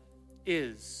God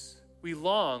is. We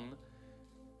long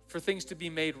for things to be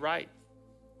made right.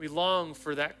 We long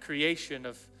for that creation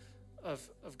of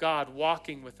God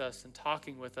walking with us and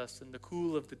talking with us in the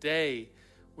cool of the day.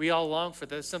 We all long for that.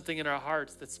 There's something in our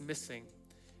hearts that's missing,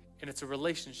 and it's a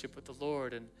relationship with the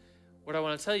Lord. And what I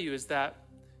want to tell you is that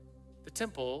the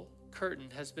temple curtain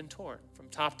has been torn from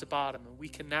top to bottom, and we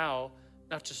can now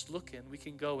not just look in, we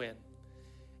can go in.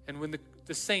 And when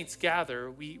the saints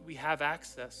gather, we have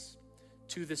access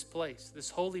to this place, this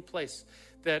holy place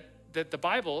that the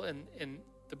Bible in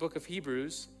the book of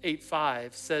Hebrews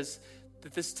 8:5 says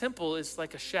that this temple is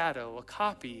like a shadow, a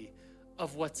copy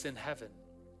of what's in heaven.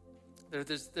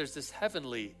 There's this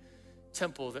heavenly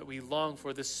temple that we long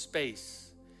for, this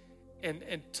space. And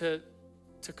to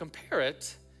compare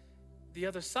it, the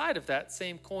other side of that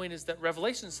same coin is that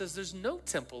Revelation says there's no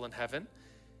temple in heaven.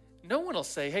 no one will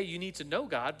say, hey, you need to know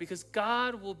God, because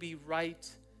God will be right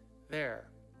there.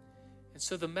 And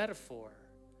so the metaphor,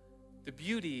 the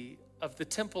beauty of the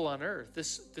temple on earth,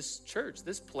 this church,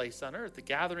 this place on earth, the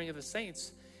gathering of the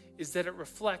saints, is that it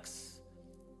reflects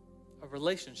a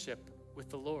relationship with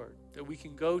the Lord, that we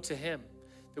can go to him,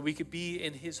 that we could be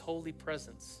in his holy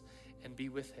presence and be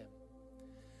with him.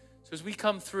 So as we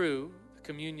come through the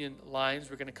communion lines,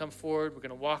 we're going to come forward, we're going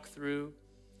to walk through.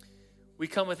 We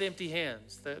come with empty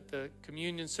hands. The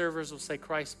communion servers will say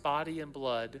Christ's body and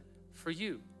blood for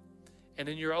you. And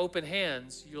in your open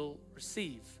hands, you'll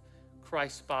receive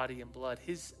Christ's body and blood,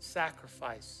 his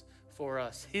sacrifice for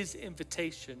us, his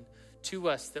invitation to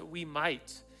us that we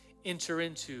might enter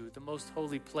into the most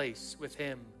holy place with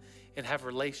him and have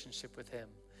relationship with him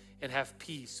and have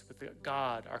peace with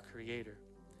God, our creator.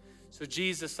 So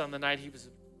Jesus, on the night he was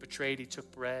betrayed, he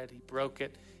took bread, he broke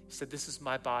it. He said, this is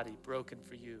my body broken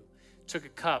for you. Took a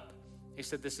cup. He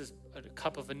said, this is a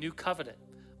cup of a new covenant,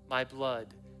 my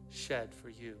blood shed for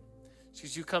you. So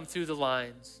as you come through the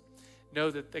lines,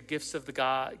 know that the gifts of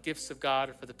God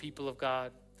are for the people of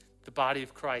God. The body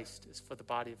of Christ is for the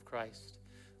body of Christ.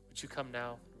 Would you come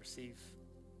now and receive?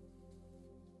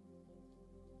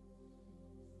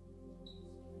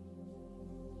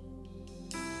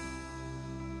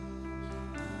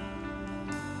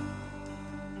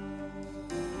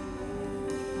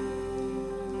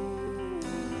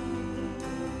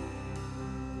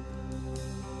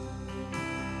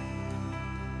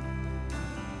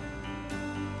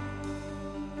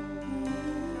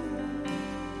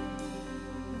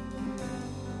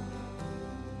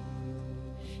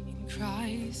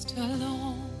 Christ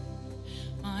alone,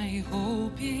 my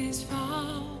hope is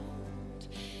found.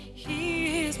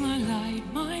 He is my light,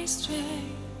 my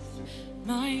strength,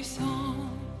 my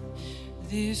song.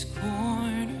 This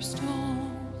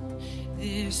cornerstone,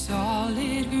 this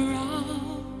solid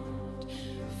ground,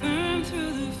 firm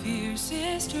through the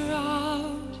fiercest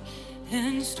drought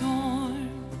and storm.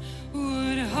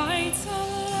 What heights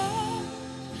of love,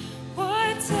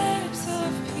 what depths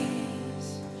of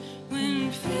peace,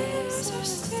 when fears are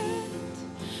stilled,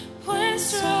 when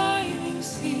striving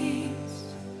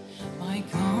cease, my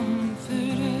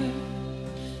comforter,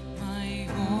 my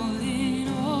all in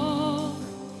all.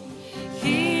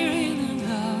 Here in the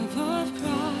love of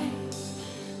Christ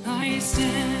I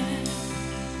stand.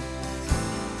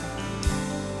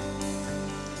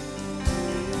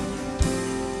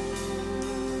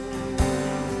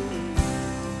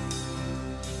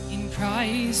 In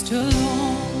Christ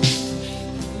alone,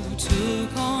 who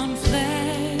took on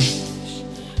flesh,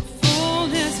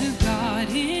 fullness of God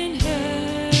in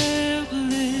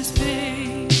helpless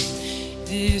babe.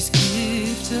 This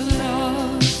gift of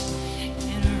love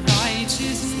and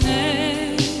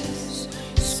righteousness,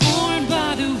 scorned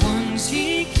by the ones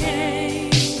he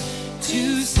came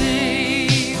to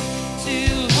save.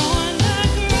 Till on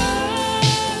the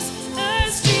cross,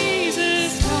 as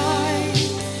Jesus died,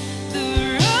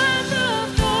 the wrath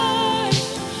of God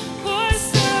was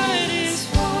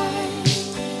satisfied.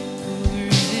 For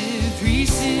every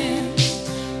sin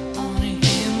on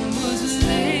him was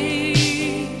laid.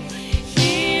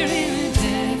 Here in the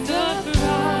death of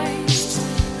Christ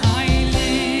I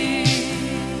live.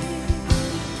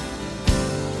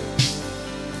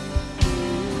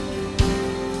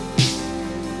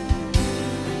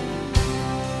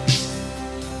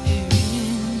 There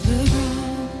in the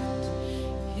ground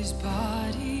his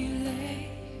body lay,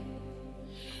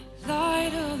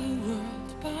 light of the world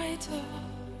by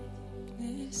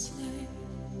darkness slain.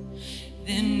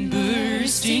 Then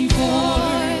bursting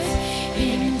forth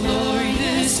in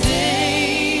glorious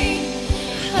day,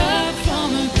 up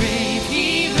from the grave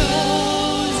he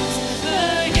rose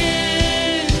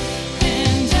again.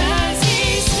 And as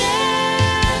he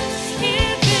stands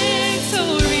in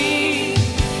victory,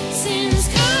 sin's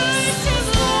curse has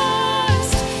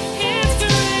lost its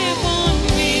grip on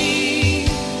me.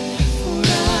 For I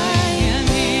am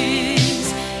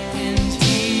his and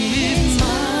he is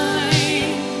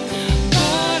mine,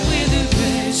 bought with a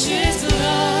precious love.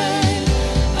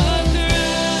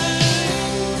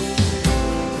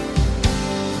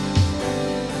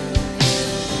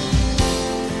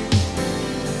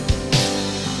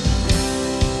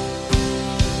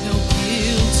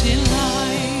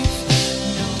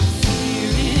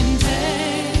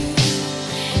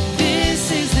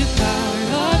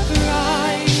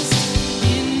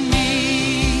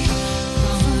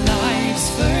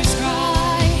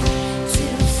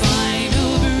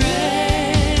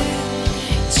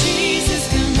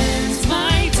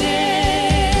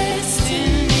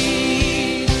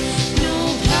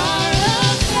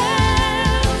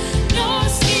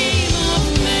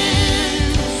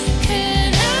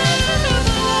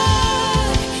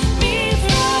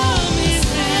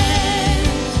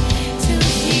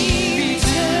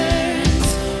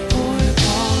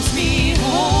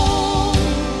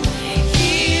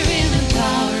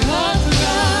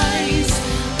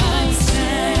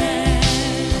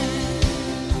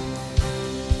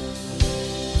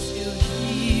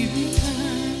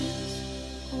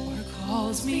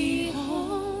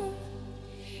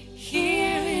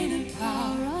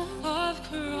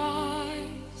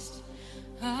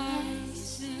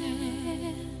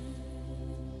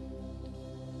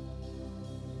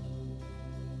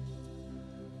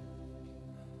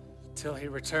 Until he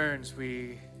returns,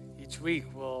 we each week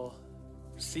will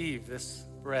receive this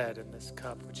bread and this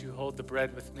cup. Would you hold the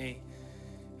bread with me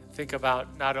and think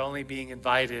about not only being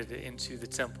invited into the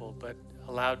temple, but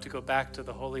allowed to go back to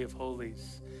the Holy of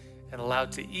Holies and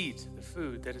allowed to eat the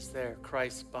food that is there,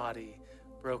 Christ's body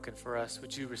broken for us.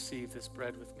 Would you receive this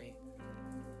bread with me?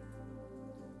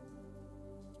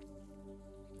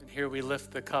 And here we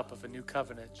lift the cup of a new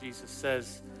covenant. Jesus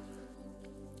says,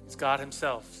 it's God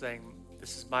himself saying,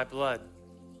 this is my blood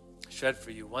shed for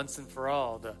you once and for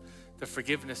all, the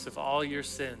forgiveness of all your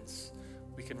sins.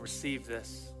 We can receive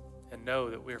this and know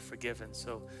that we're forgiven.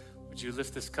 So would you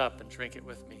lift this cup and drink it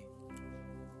with me?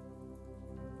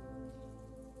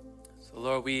 So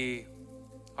Lord, we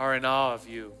are in awe of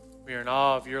you. We are in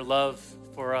awe of your love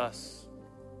for us.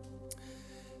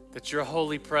 That your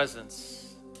holy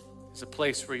presence is a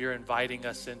place where you're inviting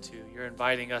us into. You're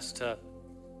inviting us to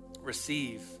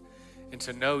receive and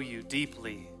to know you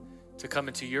deeply, to come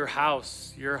into your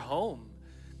house, your home,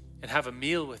 and have a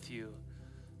meal with you,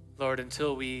 Lord,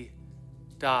 until we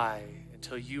die,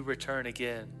 until you return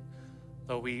again.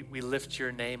 Lord, we lift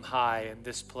your name high in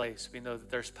this place. We know that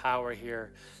there's power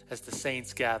here as the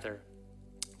saints gather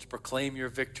to proclaim your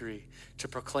victory, to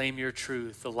proclaim your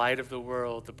truth, the light of the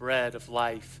world, the bread of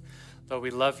life. Lord,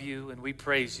 we love you and we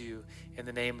praise you in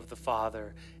the name of the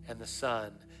Father and the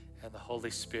Son and the Holy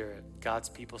Spirit. God's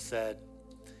people said,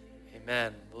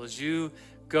 amen. Well, as you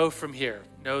go from here,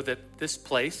 know that this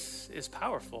place is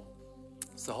powerful.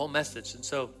 It's the whole message. And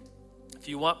so if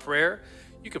you want prayer,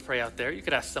 you could pray out there. You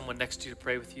could ask someone next to you to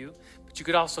pray with you. But you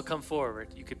could also come forward.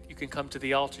 You can come to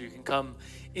the altar. You can come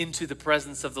into the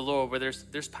presence of the Lord where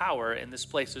there's power in this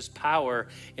place. There's power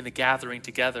in the gathering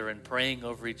together and praying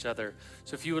over each other.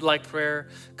 So if you would like prayer,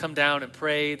 come down and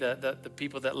pray. The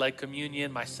people that led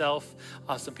communion, myself,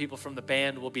 some people from the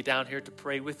band will be down here to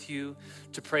pray with you,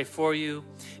 to pray for you.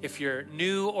 If you're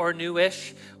new or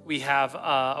newish, we have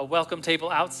a welcome table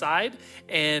outside,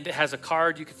 and it has a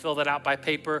card. You can fill that out by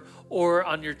paper, or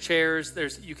on your chairs,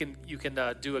 you can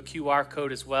do a QR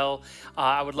code as well.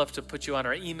 I would love to put you on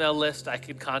our email list. I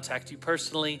could contact you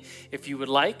personally if you would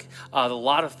like. A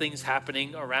lot of things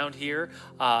happening around here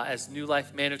as New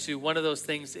Life Manitou. One of those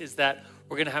things is that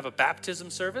we're going to have a baptism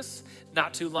service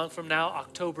not too long from now,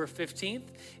 October 15th.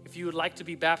 If you would like to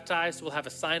be baptized, we'll have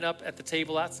a sign up at the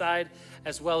table outside,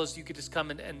 as well as you could just come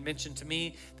and mention to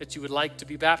me that you would like to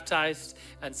be baptized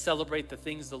and celebrate the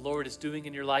things the Lord is doing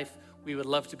in your life. We would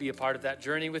love to be a part of that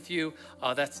journey with you.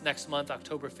 That's next month,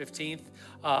 October 15th.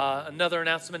 Another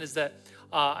announcement is that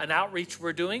an outreach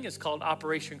we're doing is called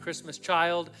Operation Christmas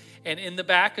Child. And in the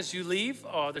back as you leave,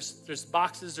 there's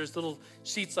boxes, there's little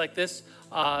sheets like this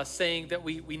saying that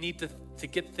we need to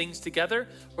get things together.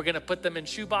 We're going to put them in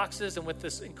shoe boxes, and with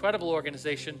this incredible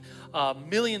organization,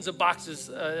 millions of boxes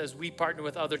as we partner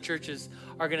with other churches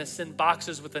are going to send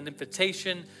boxes with an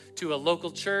invitation to a local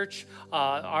church.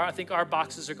 I think our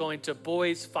boxes are going to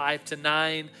boys 5 to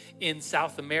 9 in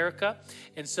South America,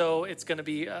 and so it's going to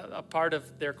be a part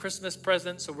of their Christmas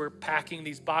present. So we're packing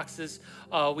these boxes.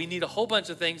 We need a whole bunch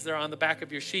of things that are on the back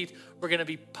of your sheet. We're going to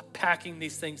be packing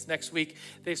these things next week.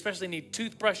 They especially need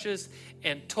toothbrushes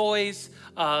and toys.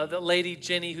 The lady,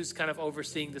 Jenny, who's kind of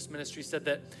overseeing this ministry, said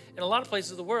that in a lot of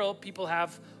places of the world, people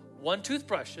have one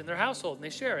toothbrush in their household and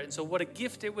they share it. And so what a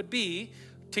gift it would be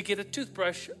to get a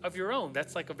toothbrush of your own.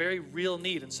 That's like a very real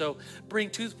need. And so bring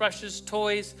toothbrushes,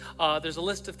 toys. There's a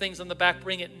list of things on the back.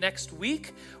 Bring it next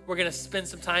week. We're going to spend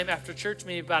some time after church,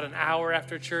 maybe about an hour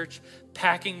after church,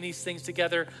 packing these things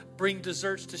together. Bring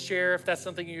desserts to share if that's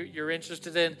something you're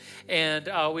interested in. And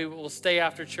we will stay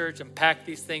after church and pack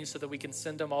these things so that we can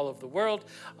send them all over the world,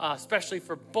 especially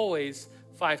for boys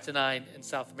 5 to 9 in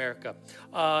South America.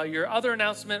 Your other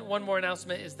announcement, one more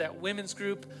announcement, is that women's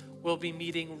group will be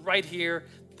meeting right here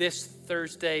this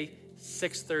Thursday,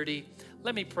 6:30.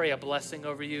 Let me pray a blessing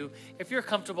over you. If you're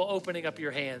comfortable opening up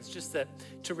your hands, just that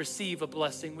to receive a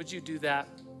blessing, would you do that?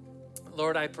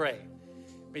 Lord, I pray,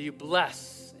 may you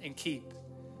bless and keep.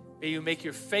 May you make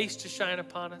your face to shine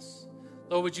upon us.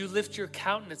 Lord, would you lift your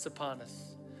countenance upon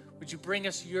us? Would you bring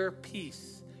us your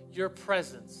peace, your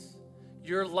presence,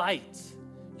 your light,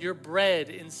 your bread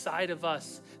inside of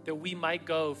us, that we might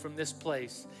go from this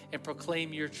place and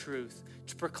proclaim your truth,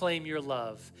 to proclaim your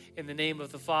love. In the name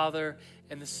of the Father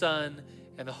and the Son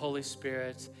and the Holy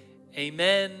Spirit.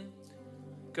 Amen.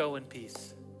 Go in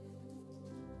peace.